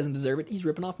name. He doesn't deserve it. He's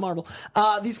ripping off Marvel.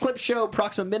 These clips show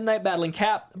Proxima Midnight battling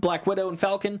Cap, Black Widow, and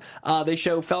Falcon. They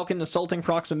show Falcon assaulting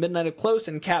Proxima Midnight up close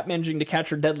and Cap managing to catch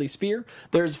her deadly spear.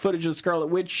 There's footage of Scarlet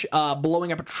Witch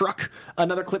blowing up a truck.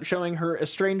 Another clip showing her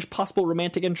estranged possible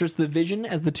romantic interest, the Vision,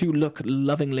 as the two look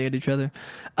lovingly at each other.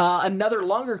 Another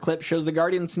longer clip shows the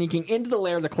Guardians sneaking into the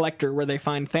lair of the Collector, where they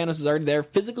find Thanos is already there,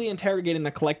 physically interrogating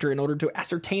the Collector in order to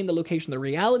ascertain the location of the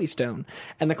Reality Stone.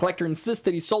 And the Collector insists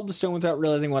that he sold the stone without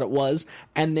realizing what it was.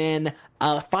 And then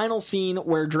a final scene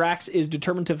where Drax is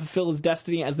determined to fulfill his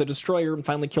destiny as the Destroyer and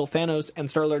finally kill Thanos, and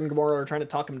Star-Lord and Gamora are trying to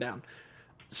talk him down.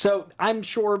 So I'm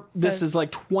sure this is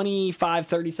 25,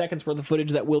 30 seconds worth of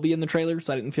footage that will be in the trailer,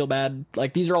 so I didn't feel bad.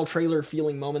 These are all trailer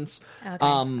feeling moments.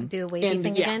 Okay. Do a wavy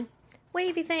thing again.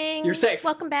 Wavy thing. You're safe.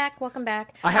 Welcome back.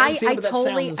 I haven't seen it, but that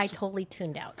sounds... I totally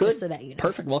tuned out, Good. just so that you know.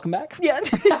 Perfect. Welcome back. Yeah.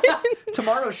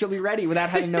 Tomorrow she'll be ready without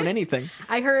having known anything.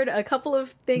 I heard a couple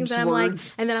of things Just and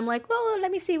words. I'm like, well, let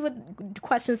me see what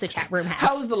questions the chat room has.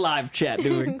 How's the live chat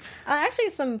doing?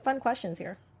 Actually, some fun questions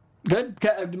here.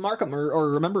 Good. Mark them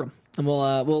or remember them, and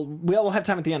we'll have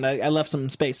time at the end. I left some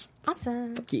space.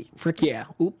 Awesome. Frick yeah.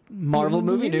 Oop. Marvel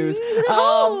movie news.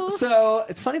 So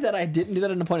it's funny that I didn't do that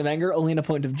in a point of anger, only in a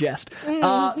point of jest.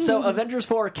 So Avengers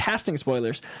 4 casting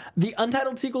spoilers. The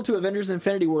untitled sequel to Avengers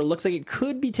Infinity War looks like it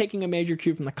could be taking a major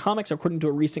cue from the comics, according to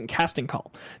a recent casting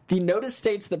call. The notice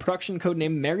states the production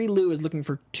codename Mary Lou is looking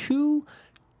for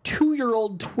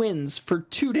two-year-old twins for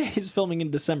 2 days filming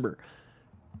in December.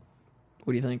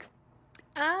 What do you think?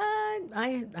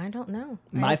 I don't know.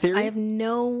 My theory? I have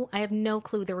no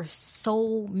clue. There were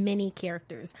so many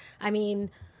characters. I mean,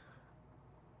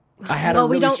 I had a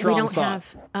really strong we don't thought.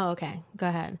 have. Oh, okay. Go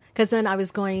ahead. Because then I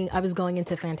was going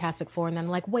into Fantastic Four, and then I'm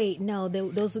like, wait, no,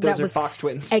 those Those are Fox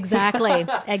twins. Exactly.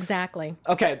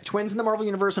 Okay, twins in the Marvel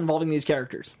Universe involving these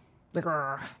characters.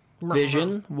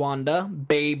 Vision, Wanda,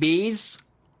 babies.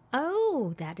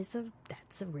 Oh, that's a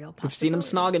real possibility. We've seen them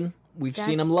snogging. We've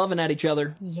seen them loving at each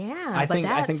other. Yeah, I think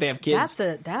they have kids.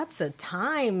 That's a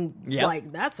time. Yep.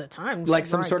 That's a time. Like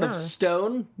some right sort of there.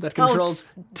 stone that controls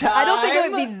time. I don't think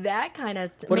it would be that kind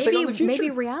of. What if they go in the future? Maybe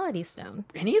Reality Stone.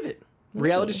 Any of it.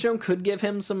 Reality Stone could give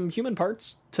him some human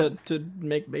parts to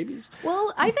make babies.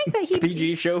 Well, I think that he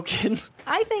PG show kids.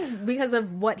 I think because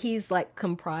of what he's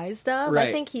comprised of, Right.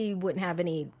 I think he wouldn't have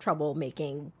any trouble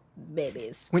making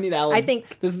babies. We need Alan. I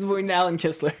think this is we need Alan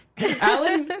Kistler.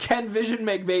 Alan can Vision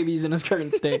make babies in his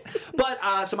current state. But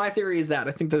so my theory is that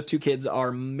I think those two kids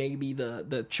are maybe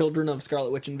the children of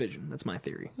Scarlet Witch and Vision. That's my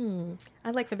theory.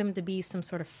 I'd like for them to be some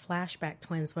sort of flashback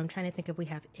twins, but I'm trying to think if we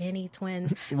have any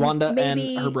twins. Wanda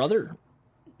Maybe- and her brother.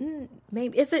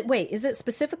 Maybe is it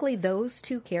specifically those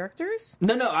two characters?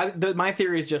 No. My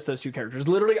theory is just those two characters.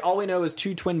 Literally, all we know is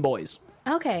two twin boys.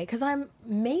 Okay, because I'm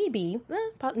maybe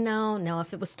no.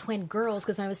 If it was twin girls,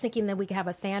 because I was thinking that we could have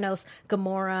a Thanos,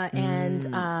 Gamora,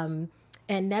 and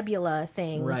Nebula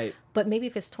thing. Right. But maybe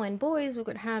if it's twin boys, we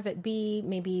could have it be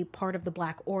maybe part of the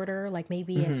Black Order. Like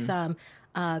maybe it's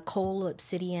Cole,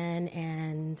 Obsidian,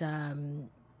 and one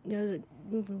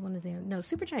of them. No,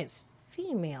 Supergiant's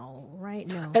female, right?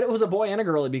 No. And it was a boy and a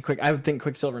girl. It'd be quick. I would think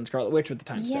Quicksilver and Scarlet Witch with the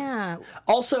time stone. Yeah.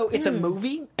 Also, it's a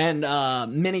movie, and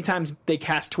many times they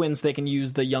cast twins. They can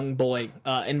use the young boy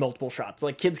in multiple shots.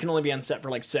 Like kids can only be on set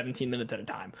for 17 minutes at a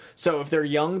time. So if they're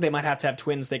young, they might have to have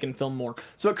twins. They can film more.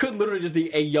 So it could literally just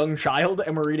be a young child,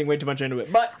 and we're reading way too much into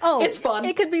it. But it's fun.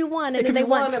 It could be one, It and could then they be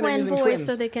want one, and they're twin using boys twins.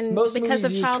 so they can Most because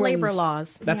of movies use child labor twins.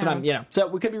 laws. That's what I'm. So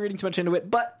we could be reading too much into it,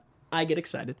 but I get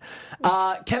excited.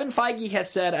 Kevin Feige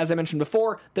has said, as I mentioned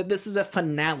before, that this is a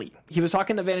finale. He was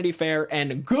talking to Vanity Fair,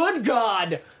 and good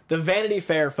God, the Vanity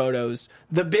Fair photos,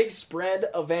 the big spread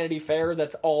of Vanity Fair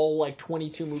that's all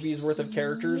 22 movies worth of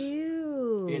characters.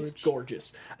 huge. It's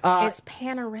gorgeous. It's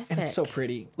panorific. And it's so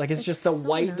pretty. Like, it's just the so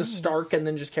white, the nice. stark, and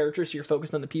then just characters, so you're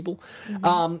focused on the people.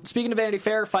 Speaking of Vanity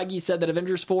Fair, Feige said that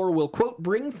Avengers 4 will, quote,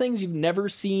 bring things you've never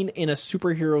seen in a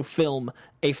superhero film,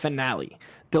 a finale.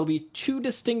 There'll be 2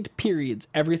 distinct periods,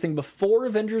 everything before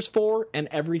Avengers 4 and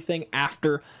everything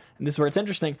after. And this is where it's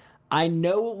interesting. I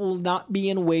know it will not be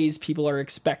in ways people are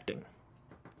expecting.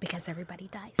 Because everybody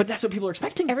dies. But that's what people are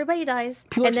expecting. Everybody dies.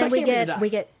 People are and then we expecting everybody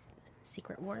to die. get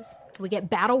Secret Wars. We get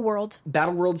Battle World.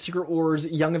 Battle World, Secret Wars,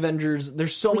 Young Avengers.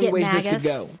 There's so many get ways this Magus. could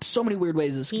go. So many weird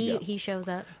ways this could go. He shows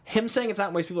up. Him saying it's not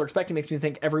in ways people are expecting makes me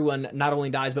think everyone not only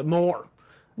dies, but more.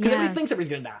 Because Yeah. everybody thinks everybody's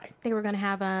going to die. They were going to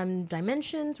have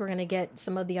dimensions. We're going to get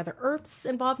some of the other Earths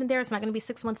involved in there. It's not going to be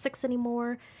 616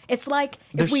 anymore. It's like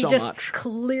There's if we so just much.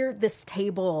 cleared this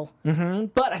table.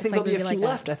 But I think there'll be a maybe few like that.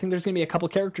 left. I think there's going to be a couple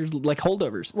characters like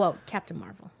holdovers. Well, Captain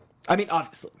Marvel. I mean,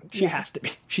 obviously, she has to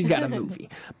be. She's got a movie.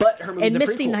 But her movie's And a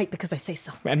Misty prequel. Knight, because I say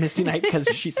so. And Misty Knight, because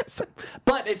she says so.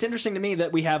 But it's interesting to me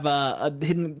that we have a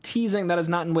hidden teasing that is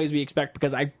not in ways we expect,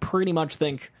 because I pretty much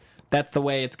think that's the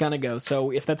way it's going to go.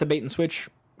 So if that's a bait and switch,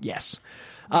 yes.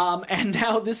 And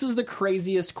now this is the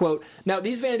craziest quote. Now,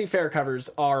 these Vanity Fair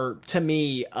covers are, to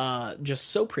me, just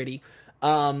so pretty.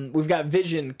 We've got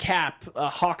Vision, Cap,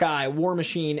 Hawkeye, War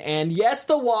Machine, and yes,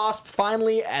 the Wasp,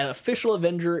 finally an official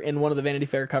Avenger in one of the Vanity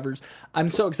Fair covers. I'm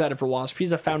so excited for Wasp.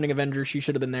 She's a founding Avenger. She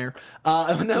should have been there.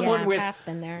 Another one with has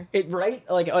been there. it, right?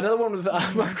 Like another one with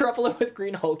Mark Ruffalo with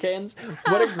Green Hulk hands.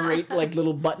 What a great like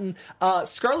little button.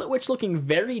 Scarlet Witch looking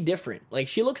very different. Like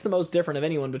she looks the most different of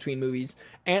anyone between movies.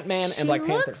 Ant-Man and Black She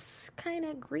Panther. looks kind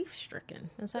of grief stricken.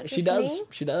 Is that just She does. me?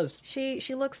 She does.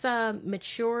 She looks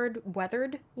matured,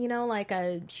 weathered. You know, like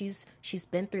she's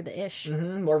been through the ish.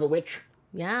 More of a witch.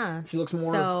 Yeah, She looks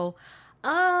more so.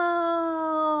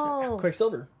 Oh,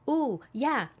 Quicksilver. ooh,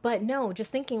 yeah, but no.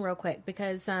 Just thinking real quick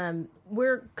because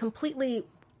we're completely.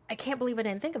 I can't believe I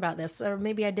didn't think about this, or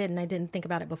maybe I did, and I didn't think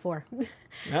about it before.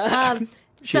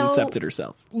 She incepted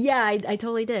herself. Yeah, I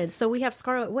totally did. So we have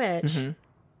Scarlet Witch. Mm-hmm.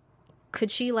 Could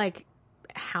she like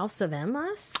House of M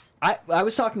us? I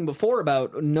was talking before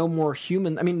about no more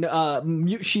human. I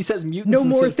mean, she says mutants. No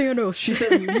more instead- Thanos. She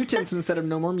says mutants instead of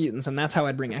no more mutants, and that's how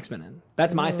I'd bring X-Men in.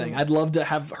 That's my thing. I'd love to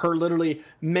have her literally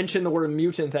mention the word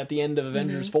mutant at the end of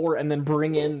Avengers 4, and then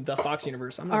bring in the Fox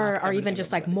universe. Or even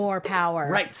just like more power,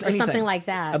 right, or anything. something like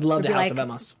that. I'd love Would to be House like, of M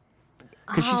us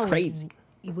because she's Oh, crazy.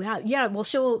 Yeah, well,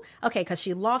 she'll because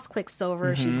she lost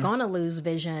Quicksilver, she's gonna lose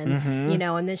Vision, you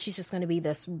know, and then she's just gonna be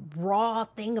this raw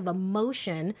thing of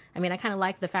emotion. I mean, I kind of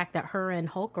like the fact that her and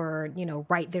Hulk are, you know,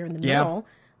 right there in the Yeah. middle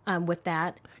with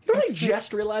that. You know what I It's-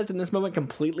 just realized in this moment,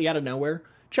 completely out of nowhere?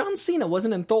 John Cena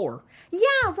wasn't in Thor. Yeah,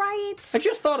 right. I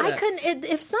just thought of I that. couldn't.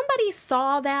 If somebody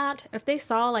saw that, if they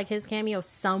saw like his cameo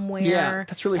somewhere, Yeah,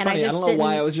 that's really and funny. I just don't know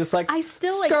why didn't- I was just like, I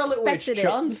still Scarlet Witch, expected it.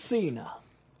 John Cena.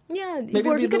 Yeah, Maybe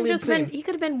or it'd he be the could have lead just been. scene. He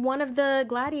could have been one of the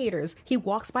gladiators. He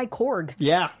walks by Korg.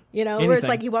 Yeah. You know, where it's Anything.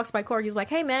 like he walks by Korg. He's like,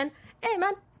 "Hey, man. Hey,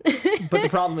 man." But the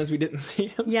problem is we didn't see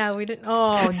him. Yeah, we didn't.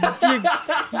 Oh,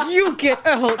 you get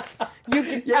out. You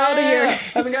get out of here.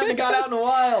 Haven't gotten got out in a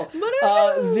while.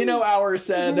 Zeno Hour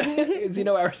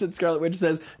said Scarlet Witch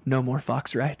says no more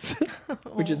Fox rights,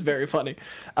 which is very funny.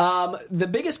 The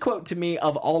biggest quote to me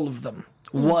of all of them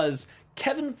was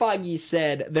Kevin Feige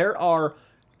said there are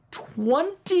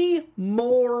 20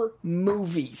 more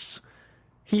movies.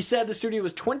 He said the studio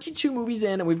was 22 movies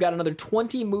in, and we've got another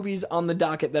 20 movies on the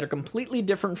docket that are completely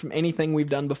different from anything we've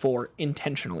done before,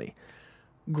 intentionally.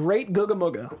 Great Googa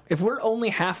Mooga. If we're only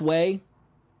halfway,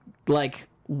 like,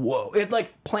 whoa. It's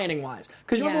like, planning-wise.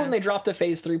 Because you remember Yeah. when they dropped the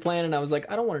Phase 3 plan, and I was like,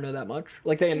 I don't want to know that much.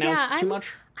 Like, they announced too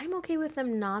much. I'm okay with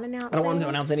them not announcing. I don't want them to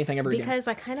announce anything ever again. because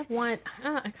I kind of want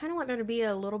there to be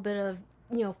a little bit of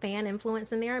fan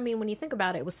influence in there. I mean, when you think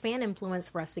about it, it was fan influence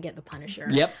for us to get the Punisher.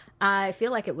 Yep. I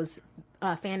feel like it was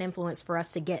fan influence for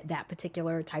us to get that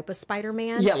particular type of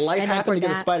Spider-Man. Yeah, life And then happened to for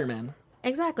get a that- Spider-Man.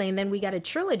 Exactly, and then we got a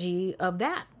trilogy of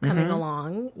that coming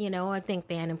along. You know, I think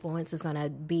fan influence is going to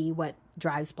be what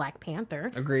drives Black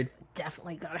Panther. Agreed.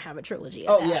 Definitely got to have a trilogy.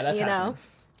 Oh, of that, yeah, that's you happening.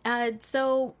 know.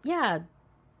 So yeah,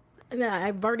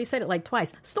 I've already said it like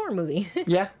twice. Storm movie.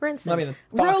 Yeah. For instance, I mean,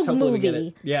 Fox, rogue hopefully we get movie.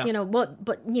 it. Yeah. You know, but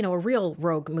a real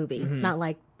rogue movie, not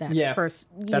like that Yeah, first.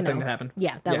 that thing that happened.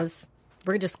 Yeah, that Yeah. was.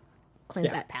 We're just cleanse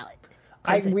Yeah. that palette.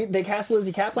 They cast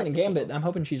Lizzie Kaplan in Sweat the Gambit. I'm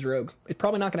hoping she's Rogue. It's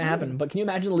probably not going to happen, but can you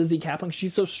imagine Lizzie Kaplan?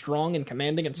 She's so strong and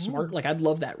commanding and smart. Like, I'd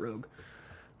love that Rogue.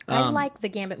 I'd like the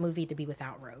Gambit movie to be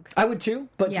without Rogue. I would too,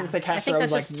 but Yeah, since they I cast think her, I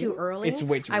that's was just like, too early. It's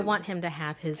way too early. I want him to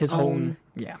have his his own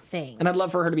own thing. And I'd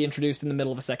love for her to be introduced in the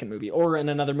middle of a second movie or in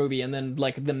another movie and then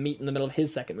like them meet in the middle of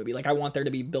his second movie. Like I want there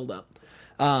to be build up.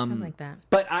 Something like that.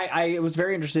 But I was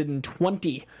very interested in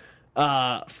 20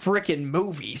 frickin'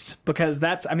 movies, because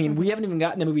that's, I mean, we haven't even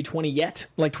gotten to movie 20 yet.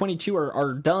 Like 22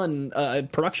 are done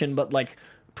production, but like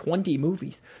 20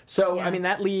 movies. So Yeah. I mean,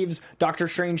 that leaves Doctor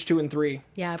Strange 2 and 3.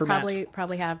 Yeah, for Matt.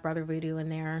 probably have Brother Voodoo in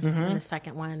there in the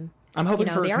second one. I'm hoping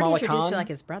for they already Kamala introduced Khan. like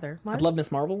his brother. What? I'd love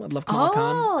Miss Marvel. I'd love Kamala Oh,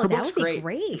 Khan. Her that book's would be great.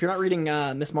 great. If you're not reading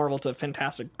Miss Marvel, it's a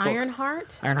fantastic book.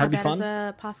 Ironheart. Ironheart be that fun. is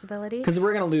a possibility. Because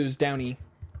we're gonna lose Downey.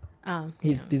 Oh,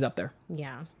 He's up there.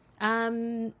 yeah.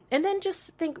 And then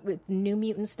just think with New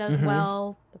Mutants does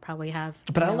well. They'll probably have.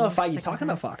 But I don't know if Feige's second talking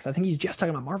about halves. Fox. I think he's just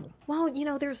talking about Marvel. Well,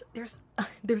 there's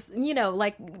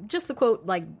like just to quote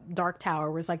like Dark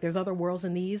Tower, where it's like there's other worlds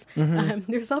in these.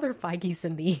 There's other Feige's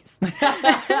in these.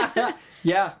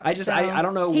 Yeah, I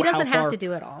don't know. He how doesn't far... have to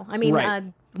do it all. I mean, Right.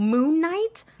 Moon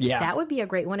Knight. Yeah. that would be a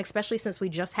great one, especially since we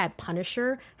just had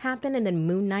Punisher happen, and then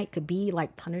Moon Knight could be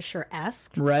like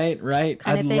Punisher-esque. Right. Kinda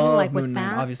I'd thing, love like with Moon Knight.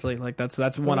 that. Obviously, like that's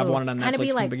one I've wanted on Kinda Netflix be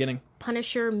from like the beginning.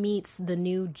 Punisher meets the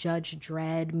new Judge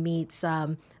Dredd meets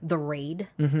The Raid.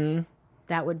 Mm-hmm.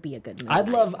 That would be a good Moon I'd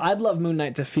Knight. love Moon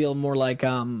Knight to feel more like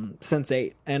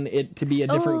Sense8, and it to be a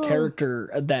different Oh, character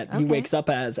that he okay. wakes up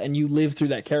as, and you live through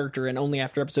that character, and only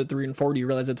after episode 3 and 4 do you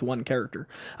realize it's one character.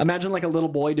 Imagine like a little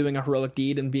boy doing a heroic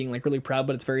deed and being like really proud,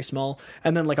 but it's very small,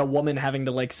 and then like a woman having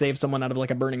to like save someone out of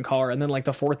like a burning car, and then like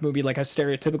the fourth movie like a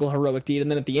stereotypical heroic deed,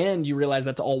 and then at the end you realize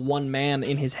that's all one man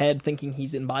in his head thinking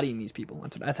he's embodying these people.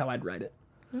 That's how I'd write it.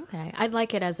 Okay, I'd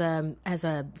like it as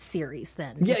a series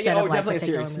then. Yeah, instead oh, of, like, definitely a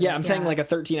particular series. Yeah, I'm movies. saying like a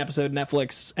 13 episode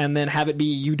Netflix, and then have it be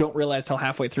you don't realize till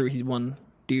halfway through he's one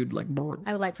dude. Like, brr.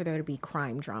 I would like for there to be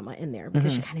crime drama in there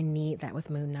because you kind of need that with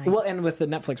Moon Knight. Well, and with the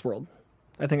Netflix world,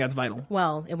 I think that's vital.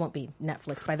 Well, it won't be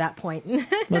Netflix by that point.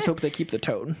 Let's hope they keep the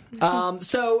tone.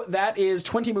 So that is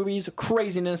 20 movies,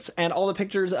 craziness, and all the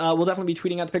pictures. We'll definitely be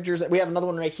tweeting out the pictures. We have another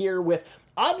one right here with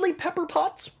oddly Pepper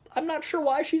Potts. I'm not sure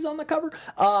why she's on the cover.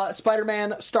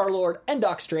 Spider-Man, Star-Lord, and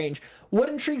Doc Strange. What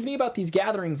intrigues me about these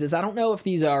gatherings is I don't know if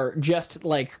these are just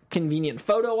like convenient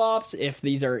photo ops, if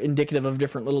these are indicative of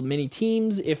different little mini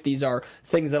teams, if these are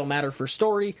things that'll matter for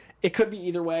story. It could be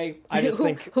either way. I just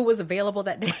think who was available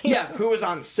that day? yeah, who was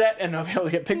on set and available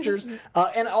to get pictures.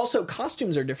 And also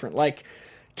costumes are different. Like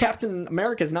Captain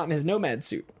America's not in his nomad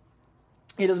suit.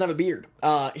 He doesn't have a beard.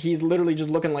 He's literally just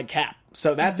looking like Cap.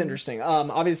 So that's interesting.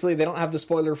 Obviously, they don't have the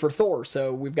spoiler for Thor,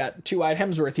 so we've got two-eyed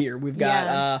Hemsworth here. We've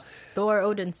got... Thor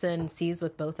Odinson sees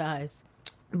with both eyes.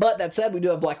 But that said, we do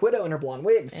have Black Widow in her blonde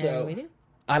wig, so... And we do.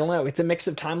 I don't know. It's a mix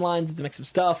of timelines. It's a mix of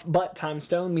stuff, but Time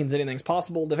Stone means anything's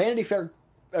possible. The Vanity Fair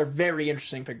are very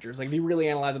interesting pictures. Like, if you really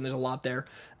analyze them, there's a lot there.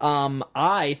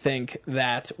 I think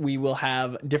that we will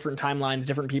have different timelines,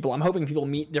 different people. I'm hoping people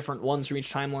meet different ones from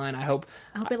each timeline. I hope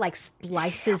it like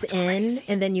splices in,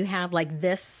 and then you have like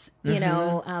this, you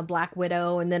know, Black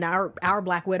Widow, and then our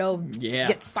Black Widow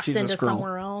gets sucked she's a into Skrull.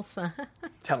 somewhere else.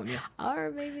 telling you.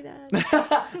 Or maybe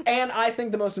that. And I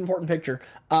think the most important picture,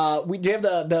 we do have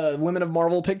the Women of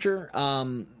Marvel picture,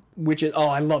 which is,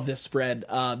 I love this spread.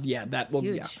 That will,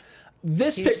 Huge. yeah.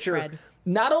 This Huge picture, spread.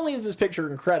 not only is this picture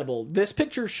incredible, this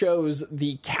picture shows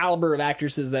the caliber of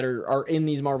actresses that are in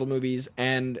these Marvel movies,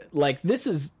 and like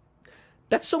that's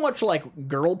so much like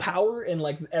girl power in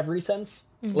like every sense.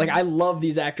 Like, I love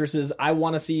these actresses. I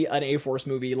want to see an A-Force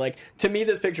movie. Like, to me,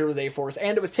 this picture was A-Force,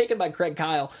 and it was taken by Craig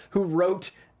Kyle, who wrote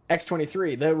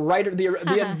X-23. The writer,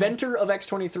 the inventor of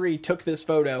X-23 took this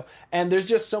photo, and there's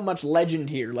just so much legend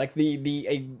here. Like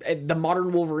the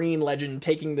modern Wolverine legend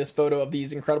taking this photo of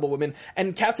these incredible women.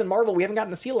 And Captain Marvel, we haven't gotten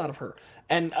to see a lot of her.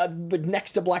 And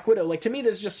next to Black Widow, like, to me,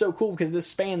 this is just so cool because this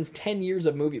spans 10 years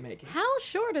of movie making. How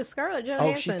short is Scarlett Johansson?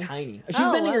 Oh, she's tiny. She's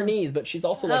bending her knees, but she's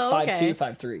also like 5'2",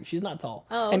 5'3". She's not tall.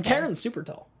 Oh, And okay. Karen's super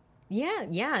tall.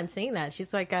 Yeah, I'm seeing that.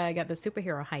 She's like got the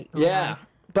superhero height. going Yeah. on.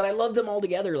 But I love them all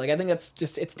together. Like, I think that's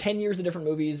just, it's 10 years of different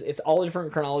movies. It's all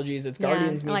different chronologies. It's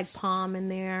Guardians I like meets... Palm in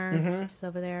there. She's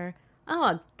over there.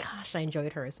 Oh gosh, I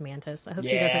enjoyed her as Mantis. I hope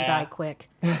she doesn't Yeah. die quick.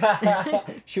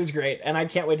 She was great. And I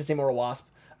can't wait to see more Wasp.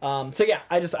 So yeah,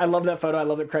 I love that photo. I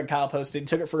love that Craig Kyle posted. He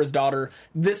took it for his daughter.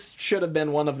 This should have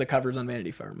been one of the covers on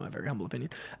Vanity Fair, in my very humble opinion.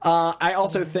 I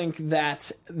also think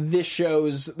that this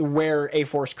shows where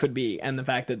A-Force could be, and the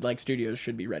fact that like studios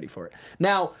should be ready for it.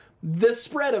 Now, this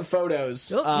spread of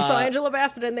photos. Oh, you saw Angela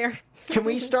Bassett in there. Can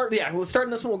we start? Yeah, we'll start in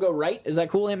this one. We'll go right. Is that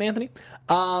cool, Aunt Anthony?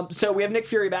 So we have Nick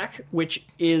Fury back, which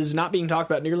is not being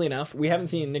talked about nearly enough. We haven't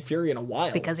seen Nick Fury in a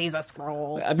while. Because he's a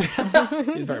scroll.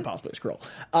 He's very possibly a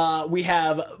Skrull. We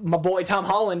have my boy Tom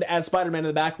Holland as Spider-Man in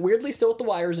the back, weirdly still with the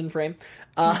wires in frame.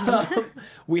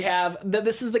 We have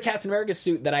this is the Captain America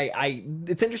suit that I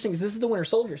it's interesting because this is the Winter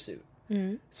Soldier suit.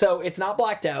 So it's not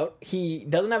blacked out. He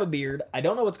doesn't have a beard. I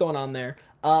don't know what's going on there.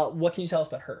 What can you tell us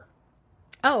about her?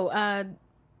 Oh,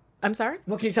 I'm sorry?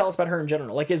 What can you tell us about her in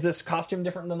general? Like, is this costume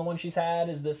different than the one she's had?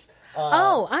 Is this...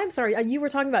 Oh, I'm sorry. You were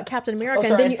talking about Captain America,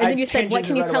 sorry, and then you said, "What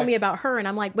can you right tell away. me about her?" And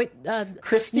I'm like, "Wait,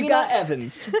 Christina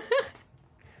Evans.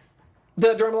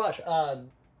 The Dora Milaje.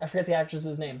 I forget the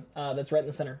actress's name. That's right in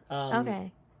the center.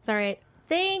 Okay, sorry.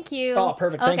 Thank you. Oh,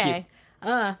 perfect. Thank you.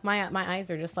 My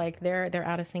eyes are just like they're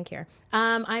out of sync here.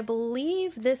 I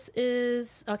believe this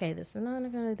is okay. This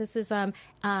is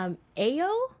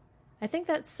Ayo. I think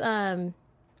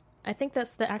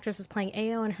that's the actress is playing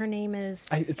Ayo, and her name is.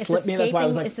 It slipped me. That's why I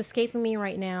was like, it's escaping me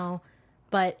right now.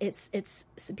 But it's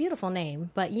a beautiful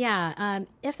name. But yeah,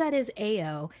 if that is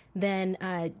Ayo, then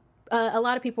a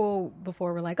lot of people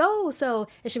before were like, oh, so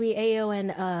it should be Ayo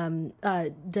and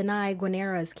Denai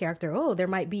Guanera's character. Oh, there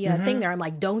might be a thing there. I'm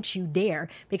like, don't you dare,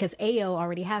 because Ayo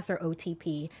already has her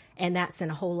OTP, and that's in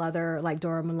a whole other like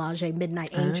Dora Milaje Midnight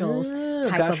Angels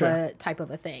type of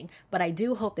a thing. But I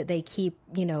do hope that they keep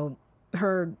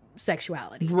her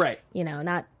sexuality, right?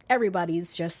 Not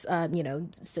everybody's just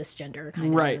cisgender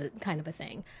kind of a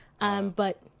thing.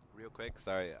 But real quick,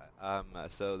 sorry.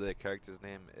 So the character's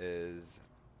name is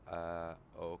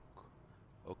Okoye.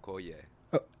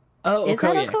 Oh, is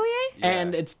that Okoye? Yeah.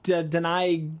 And it's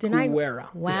Denai Guerra.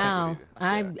 Wow,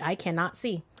 Yeah. I cannot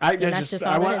see.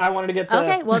 I wanted to get the...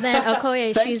 Okay, well then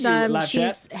Okoye, Thank you,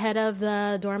 she's head of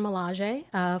the Dora Milaje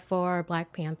for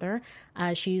Black Panther.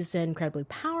 She's incredibly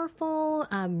powerful,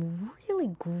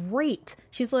 really great.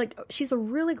 She's a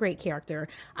really great character.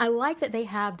 I like that they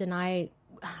have Denai.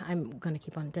 I'm going to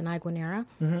keep on Denai Guanera.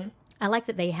 Mm-hmm. I like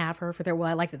that they have her for their. Well,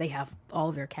 I like that they have all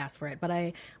of their cast for it. But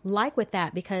I like with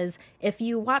that because if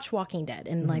you watch Walking Dead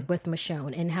and like with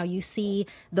Michonne and how you see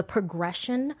the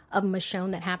progression of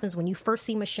Michonne that happens when you first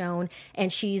see Michonne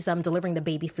and she's delivering the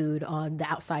baby food on the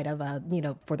outside of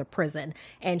for the prison,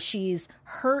 and she's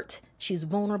hurt, she's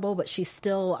vulnerable, but she's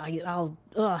still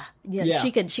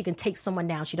she can take someone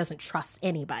down. She doesn't trust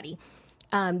anybody.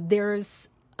 There's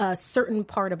a certain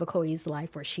part of Okoye's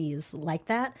life where she's like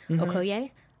that, Okoye.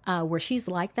 Where she's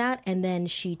like that, and then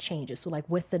she changes. So, like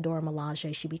with the Dora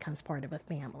Milaje, she becomes part of a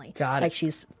family. Got it. Like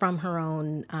she's from her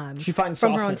own. She finds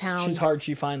from softness. her own town. She's hard.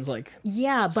 She finds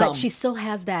but some. she still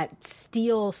has that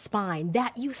steel spine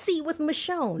that you see with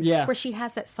Michonne. Yeah. Where she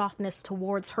has that softness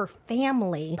towards her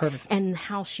family. Perfect. And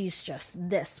how she's just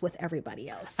this with everybody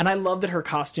else. And I love that her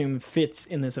costume fits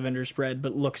in this Avengers spread,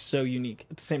 but looks so unique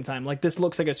at the same time. Like this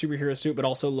looks like a superhero suit, but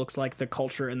also looks like the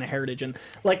culture and the heritage. And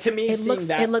like to me,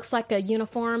 it looks like a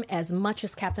uniform as much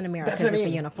as Captain America is a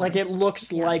uniform. Like it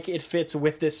looks like it fits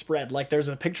with this spread. Like there's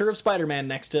a picture of Spider-Man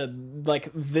next to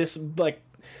this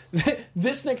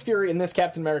this Nick Fury and this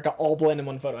Captain America all blend in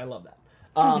one photo. I love that.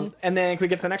 And then can we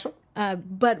get to the next one?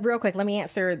 But real quick, let me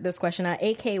answer this question. AR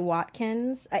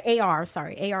Watkins.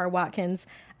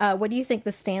 What do you think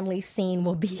the Stan Lee scene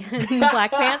will be in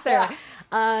Black Panther?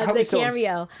 The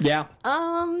cameo. Yeah.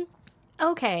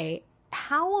 Okay.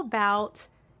 How about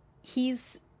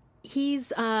he's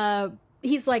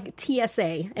like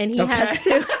TSA and he has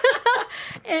to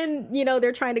and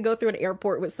they're trying to go through an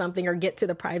airport with something or get to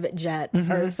the private jet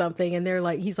or something, and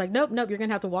he's like nope, you're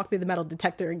gonna have to walk through the metal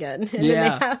detector again. And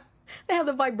then they have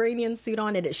the vibranium suit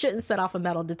on, and it shouldn't set off a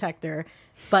metal detector,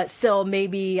 but still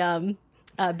maybe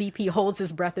BP holds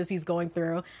his breath as he's going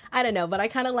through. I don't know, but I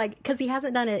kind of like, because he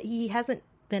hasn't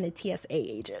been a TSA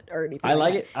agent or anything. I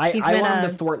like it. I want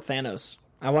him to thwart Thanos.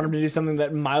 I want him to do something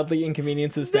that mildly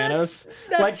inconveniences Thanos.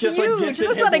 That's huge.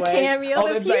 That's not a cameo.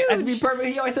 That's huge. And to be perfect,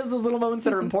 he always has those little moments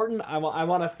that are important. I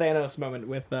want a Thanos moment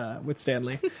with Stan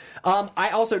Lee. I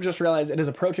also just realized it is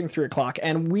approaching 3:00,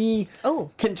 and we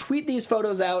can tweet these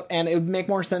photos out, and it would make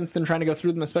more sense than trying to go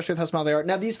through them, especially with how small they are.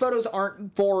 Now, these photos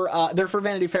aren't for they're for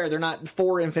Vanity Fair. They're not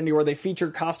for Infinity War. They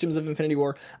feature costumes of Infinity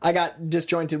War. I got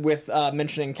disjointed with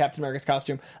mentioning Captain America's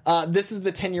costume. This is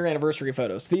the 10-year anniversary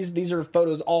photos. These are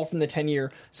photos all from the 10-year.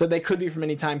 So they could be from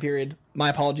any time period. My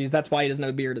apologies. That's why he doesn't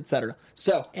have a beard, etc.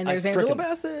 So and there's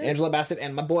Angela Bassett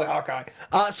and my boy Hawkeye.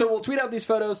 So we'll tweet out these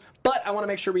photos, but I want to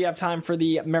make sure we have time for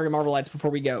the Merry Marvelites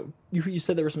before we go. You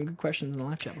said there were some good questions in the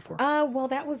live chat before. Well,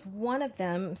 that was one of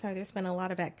them. I'm sorry, there's been a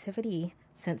lot of activity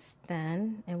since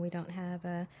then, and we don't have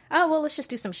a... Oh, well, let's just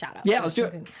do some shout-outs. Yeah, let's do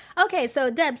it. Okay, so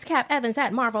Debs Cap Evans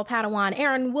at Marvel Padawan,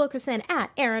 Aaron Wilkerson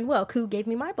at Aaron Wilk, who gave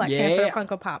me my Black Panther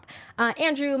Funko Pop,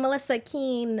 Andrew Melissa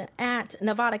Keen at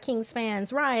Nevada Kings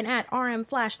Fans, Ryan at RM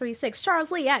Flash 36,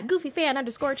 Charles Lee at Goofy Fan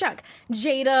 _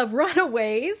 Jada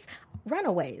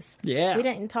Runaways. Yeah. We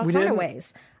didn't talk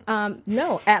Runaways.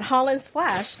 No, at Holland's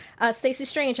Flash, Stacey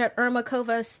Strange at Irma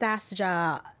Kova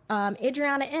Stasja,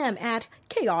 Adriana M at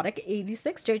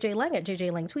Chaotic86, JJ Lang at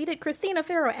JJ Lang Tweeted, Christina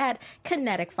Farrow at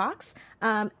Kinetic Fox,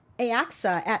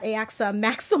 Axa at Axa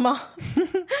Maximoff,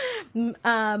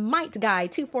 Mike Guy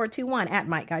 2421 at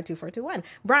Mike Guy 2421,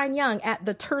 Brian Young at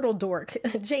the Turtle Dork,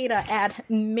 Jada at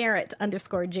Merit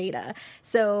 _ Jada.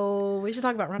 So we should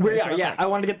talk about Runaways. I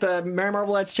wanted to get the Merry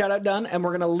Marvelites shout out done, and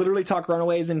we're going to literally talk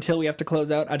Runaways until we have to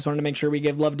close out. I just wanted to make sure we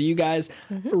give love to you guys.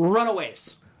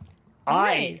 Runaways.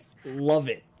 Nice. I love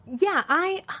it. Yeah,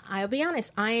 I'll be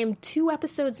honest. I am 2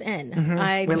 episodes in. We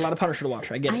had a lot of Punisher to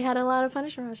watch. I get it. I had a lot of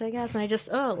Punisher to watch, I guess, and I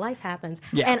just life happens.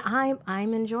 Yeah. And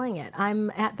I'm enjoying it.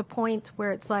 I'm at the point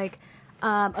where it's like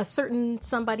a certain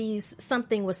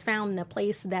something was found in a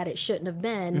place that it shouldn't have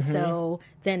been. So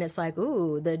then it's like,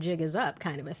 ooh, the jig is up,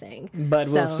 kind of a thing. But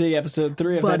we'll see episode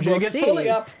 3 if that jig is fully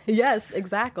up. Yes,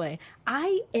 exactly.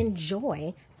 I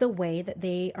enjoy the way that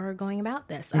they are going about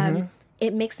this.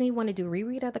 It makes me want to do a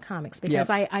reread of the comics because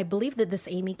I believe that this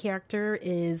Amy character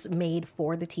is made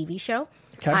for the TV show.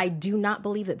 Okay. I do not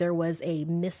believe that there was a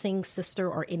missing sister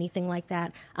or anything like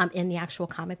that in the actual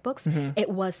comic books. It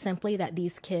was simply that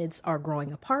these kids are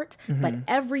growing apart, but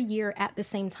every year at the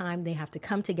same time, they have to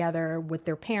come together with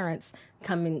their parents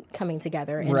coming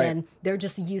together. And then they're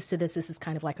just used to this. This is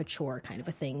kind of like a chore kind of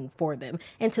a thing for them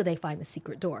until they find the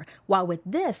secret door. While with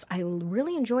this, I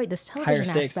really enjoyed this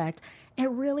television aspect. It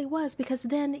really was, because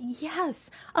then, yes,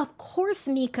 of course,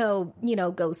 Nico,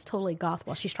 goes totally goth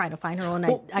while she's trying to find her own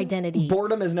identity.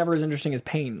 Boredom is never as interesting as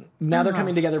pain. Now they're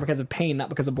coming together because of pain, not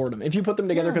because of boredom. If you put them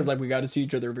together because, we got to see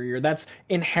each other every year, that's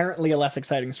inherently a less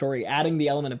exciting story. Adding the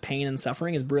element of pain and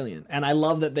suffering is brilliant. And I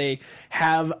love that they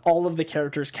have all of the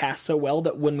characters cast so well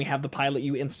that when we have the pilot,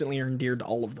 you instantly are endeared to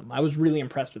all of them. I was really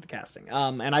impressed with the casting.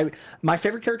 My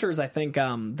favorite character is, I think,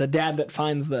 the dad that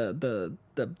finds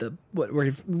what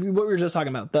we were just talking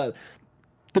about,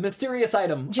 the mysterious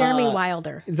item. Jeremy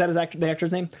Wilder. Is that the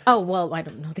actor's name? Oh, well, I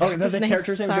don't know the actor's name.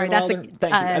 Character's name. Sorry, Jeremy Wilder?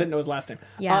 Thank you. I didn't know his last name.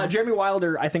 Yeah. Jeremy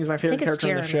Wilder, I think, is my favorite character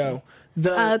in the show.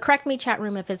 Correct me, chat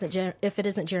room, if it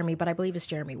isn't Jeremy, but I believe it's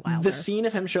Jeremy Wilder. The scene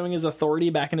of him showing his authority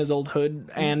back in his old hood,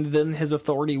 and then his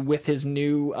authority with his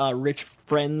new rich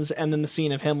friends, and then the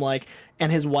scene of him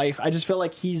and his wife. I just feel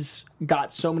like he's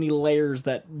got so many layers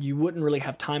that you wouldn't really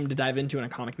have time to dive into in a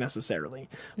comic necessarily.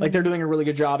 They're doing a really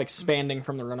good job expanding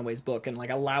from the Runaways book and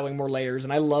allowing more layers.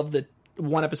 And I love the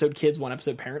 1 episode kids, 1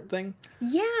 episode parent thing.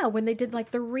 Yeah, when they did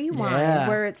the rewind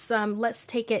where it's let's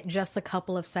take it just a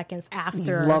couple of seconds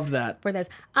after. Love that. For this.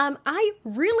 I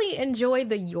really enjoy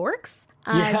the Yorks.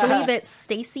 I believe it's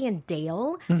Stacy and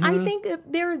Dale. I think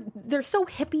they're so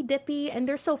hippy dippy and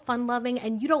they're so fun loving,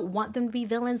 and you don't want them to be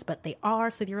villains, but they are.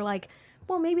 So you're like,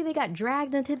 well, maybe they got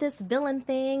dragged into this villain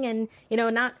thing, and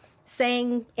not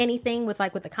saying anything with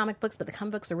the comic books, but the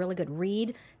comic books are a really good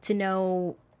read to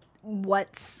know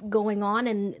what's going on,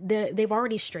 and they've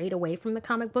already strayed away from the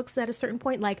comic books at a certain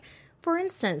point. For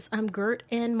instance, Gert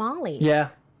and Molly.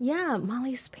 Yeah,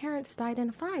 Molly's parents died in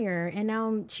a fire, and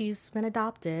now she's been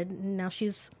adopted, and now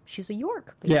she's a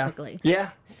York, basically. Yeah.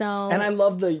 So, and I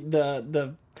love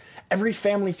the every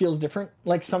family feels different.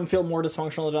 Some feel more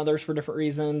dysfunctional than others for different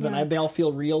reasons, and they all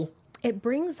feel real. It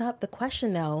brings up the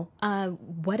question, though,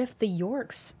 what if the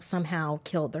Yorks somehow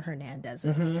killed the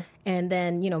Hernandezes? And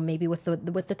then, maybe with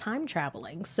the time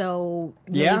traveling. So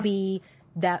maybe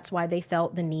that's why they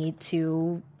felt the need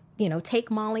to, take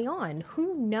Molly on.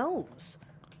 Who knows?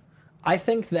 I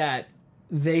think that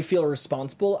they feel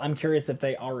responsible. I'm curious if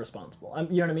they are responsible.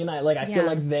 You know what I mean? I feel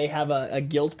like they have a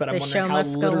guilt, but I'm wondering how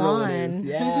literal it is.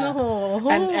 Yeah. No,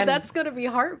 and that's going to be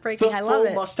heartbreaking. I love it. The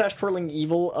full mustache twirling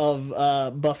evil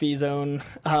of Buffy's own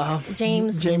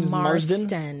James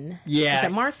Marsden. Yeah. Is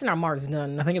it Marsden or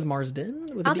Marsden? I think it's Marsden.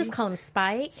 I'll just call him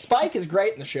Spike. Spike is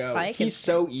great in the show. He's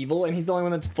so evil, and he's the only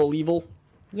one that's full evil.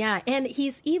 Yeah, and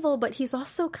he's evil, but he's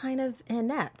also kind of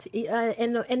inept,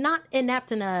 and not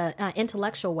inept in a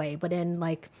intellectual way, but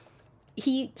in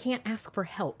he can't ask for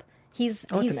help. It's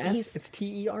an S. It's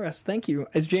Ters. Thank you.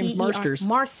 As James Marsters.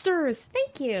 Marsters.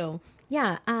 Thank you.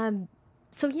 Yeah.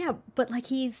 So yeah, but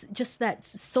he's just that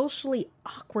socially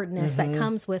awkwardness that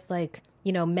comes with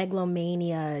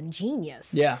megalomania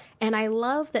genius. Yeah. And I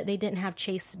love that they didn't have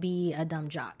Chase be a dumb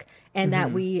jock, and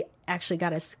that we actually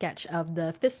got a sketch of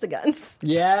the fistiguns.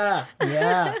 Yeah.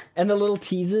 And the little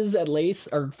teases at Lace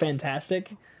are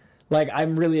fantastic.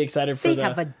 I'm really excited for They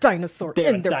have a dinosaur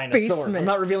in their basement. I'm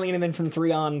not revealing anything from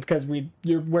 3 on because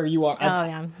you're where you are. Oh,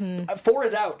 yeah. 4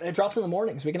 is out. It drops in the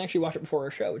morning, so we can actually watch it before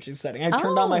our show, which is exciting. I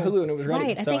turned on my Hulu and it was ready.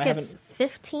 Right. I think it's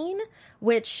 15,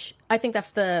 which I think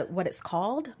that's what it's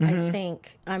called. I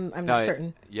think. I'm not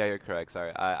certain. Yeah, you're correct.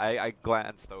 Sorry. I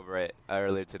glanced over it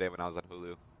earlier today when I was on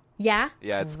Hulu. Yeah?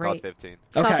 Yeah, it's called 15.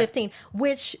 It's called Okay. 15,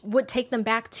 which would take them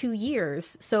back 2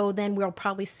 years. So then we'll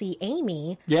probably see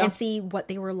Amy and see what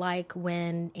they were like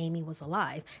when Amy was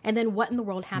alive. And then what in the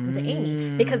world happened to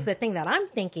Amy? Because the thing that I'm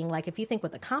thinking, like if you think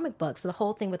with the comic books, the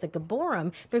whole thing with the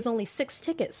Gabborim, there's only 6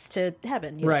 tickets to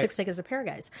heaven, you know, 6 tickets to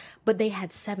paradise. But they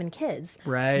had 7 kids.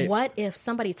 Right. What if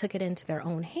somebody took it into their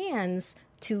own hands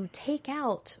to take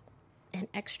out an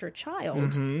extra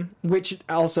child? Which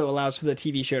also allows for the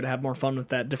TV show to have more fun with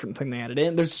that different thing they added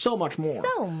in. There's so much more.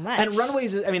 So much. And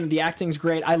Runaways, I mean, the acting's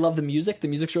great. I love the music. The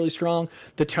music's really strong.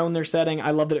 The tone they're setting,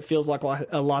 I love that it feels like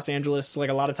Los Angeles. Like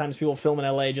a lot of times people film in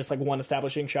LA just like one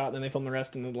establishing shot, and then they film the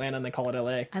rest in Atlanta and they call it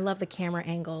LA. I love the camera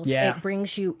angles. Yeah. It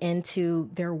brings you into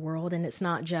their world, and it's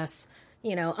not just,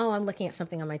 you know, oh, I'm looking at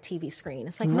something on my TV screen.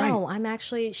 It's like, no, I'm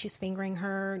actually, she's fingering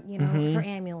her, you know, her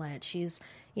amulet. She's,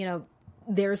 you know,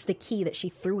 there's the key that she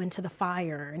threw into the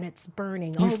fire and it's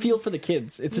burning. You feel for the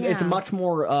kids. It's a much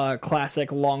more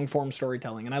classic long form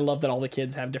storytelling, and I love that all the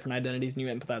kids have different identities and you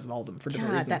empathize with all of them for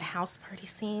different God, reasons. that house party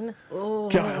scene. Oh,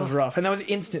 God, that was rough, and that was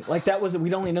instant. Like that was,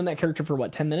 we'd only known that character for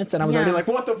what, 10 minutes, and I was already like,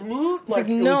 what the like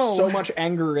it was so much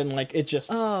anger and like it just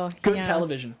good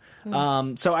television.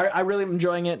 So I really am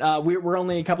enjoying it. We're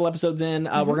only a couple episodes in.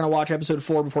 We're gonna watch episode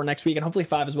 4 before next week, and hopefully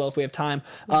 5 as well if we have time.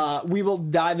 We will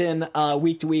dive in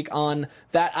week to week on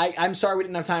that. I'm sorry we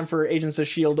didn't have time for Agents of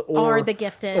S.H.I.E.L.D. or The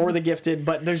Gifted,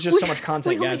 but there's just so much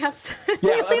content, we guys. we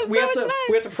have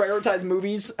to prioritize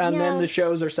movies, and then the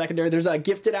shows are secondary. There's a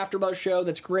Gifted AfterBuzz show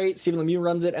that's great. Stephen Lemieux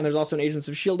runs it, and there's also an Agents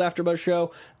of S.H.I.E.L.D. AfterBuzz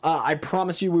show. I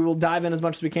promise you, we will dive in as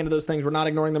much as we can to those things. We're not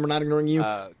ignoring them. We're not ignoring you.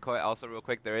 Also, real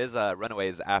quick, there is a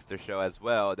Runaways after show as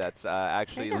well. That's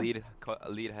actually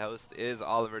lead host is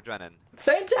Oliver Drennan.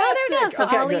 Fantastic. Oh, there you go. So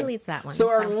Okay, Ollie good. leads that one. So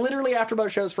our literally AfterBuzz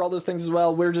shows for all those things as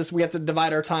well. We have to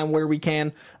divide our time where we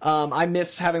can. I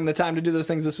miss having the time to do those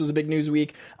things. This was a big news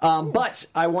week, but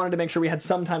I wanted to make sure we had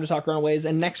some time to talk Runaways.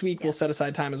 And next week we'll set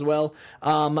aside time as well.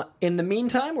 In the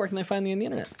meantime, where can they find you on the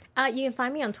internet? You can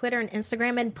find me on Twitter and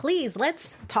Instagram, and please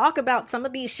let's talk about some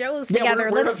of these shows together.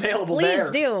 We're available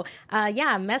please there. do.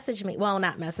 Message me. Well,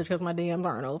 not message because my DMs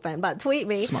aren't open, but tweet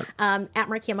me. Smart. At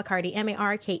Markeia McCarty,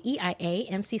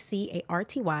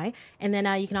 MarkeiaMcCarty, and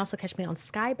then you can also catch me on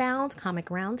Skybound Comic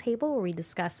Roundtable, where we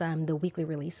discuss the weekly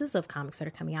releases of comics that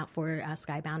are coming out for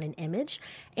Skybound and Image,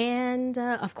 and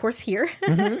of course here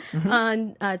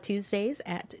on Tuesdays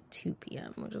at 2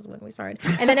 p.m., which is when we started.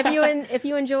 And then if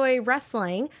you enjoy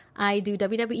wrestling, I do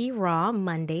WWE Raw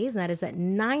Mondays. That is at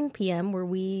 9 p.m. where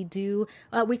we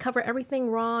cover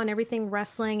everything Raw and everything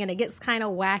wrestling, and it gets kind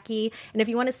of wacky. And if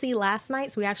you want to see last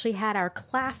night's, we actually had our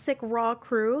classic Raw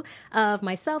crew of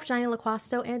myself, Johnny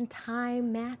LaQuasto, and Ty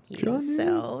Matthews.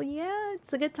 So yeah,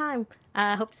 it's a good time.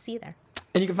 I hope to see you there.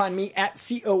 And you can find me at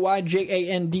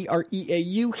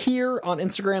COYJANDREAU here on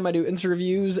Instagram. I do Insta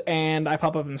reviews, and I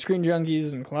pop up in Screen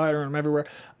Junkies and Collider, and I'm everywhere.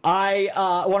 I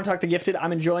want to talk The Gifted.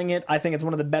 I'm enjoying it. I think it's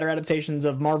one of the better adaptations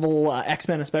of Marvel,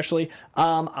 X-Men especially.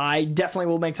 I definitely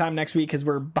will make time next week because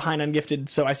we're behind on Gifted,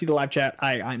 so I see the live chat.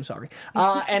 I'm sorry.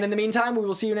 And in the meantime, we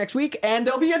will see you next week, and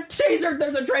there'll be a teaser.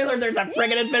 There's a trailer. There's a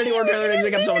friggin' Infinity War trailer next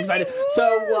week. I'm so excited.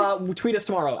 So tweet us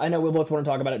tomorrow. I know we'll both want to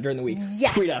talk about it during the week.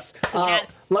 Yes. Tweet us.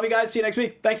 Yes. Love you guys. See you next week.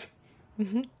 Thanks.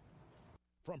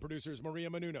 From producers Maria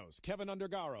Menounos, Kevin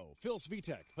Undergaro, Phil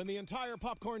Svitek, and the entire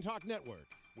Popcorn Talk Network,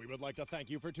 we would like to thank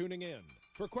you for tuning in.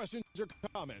 For questions or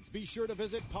comments, be sure to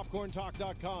visit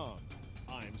popcorntalk.com.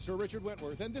 I'm Sir Richard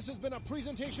Wentworth, and this has been a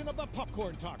presentation of the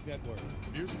Popcorn Talk Network.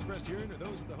 The views expressed herein are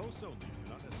those of the hosts only and do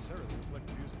not necessarily reflect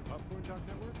the views of the Popcorn Talk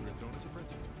Network or its owners or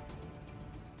principals.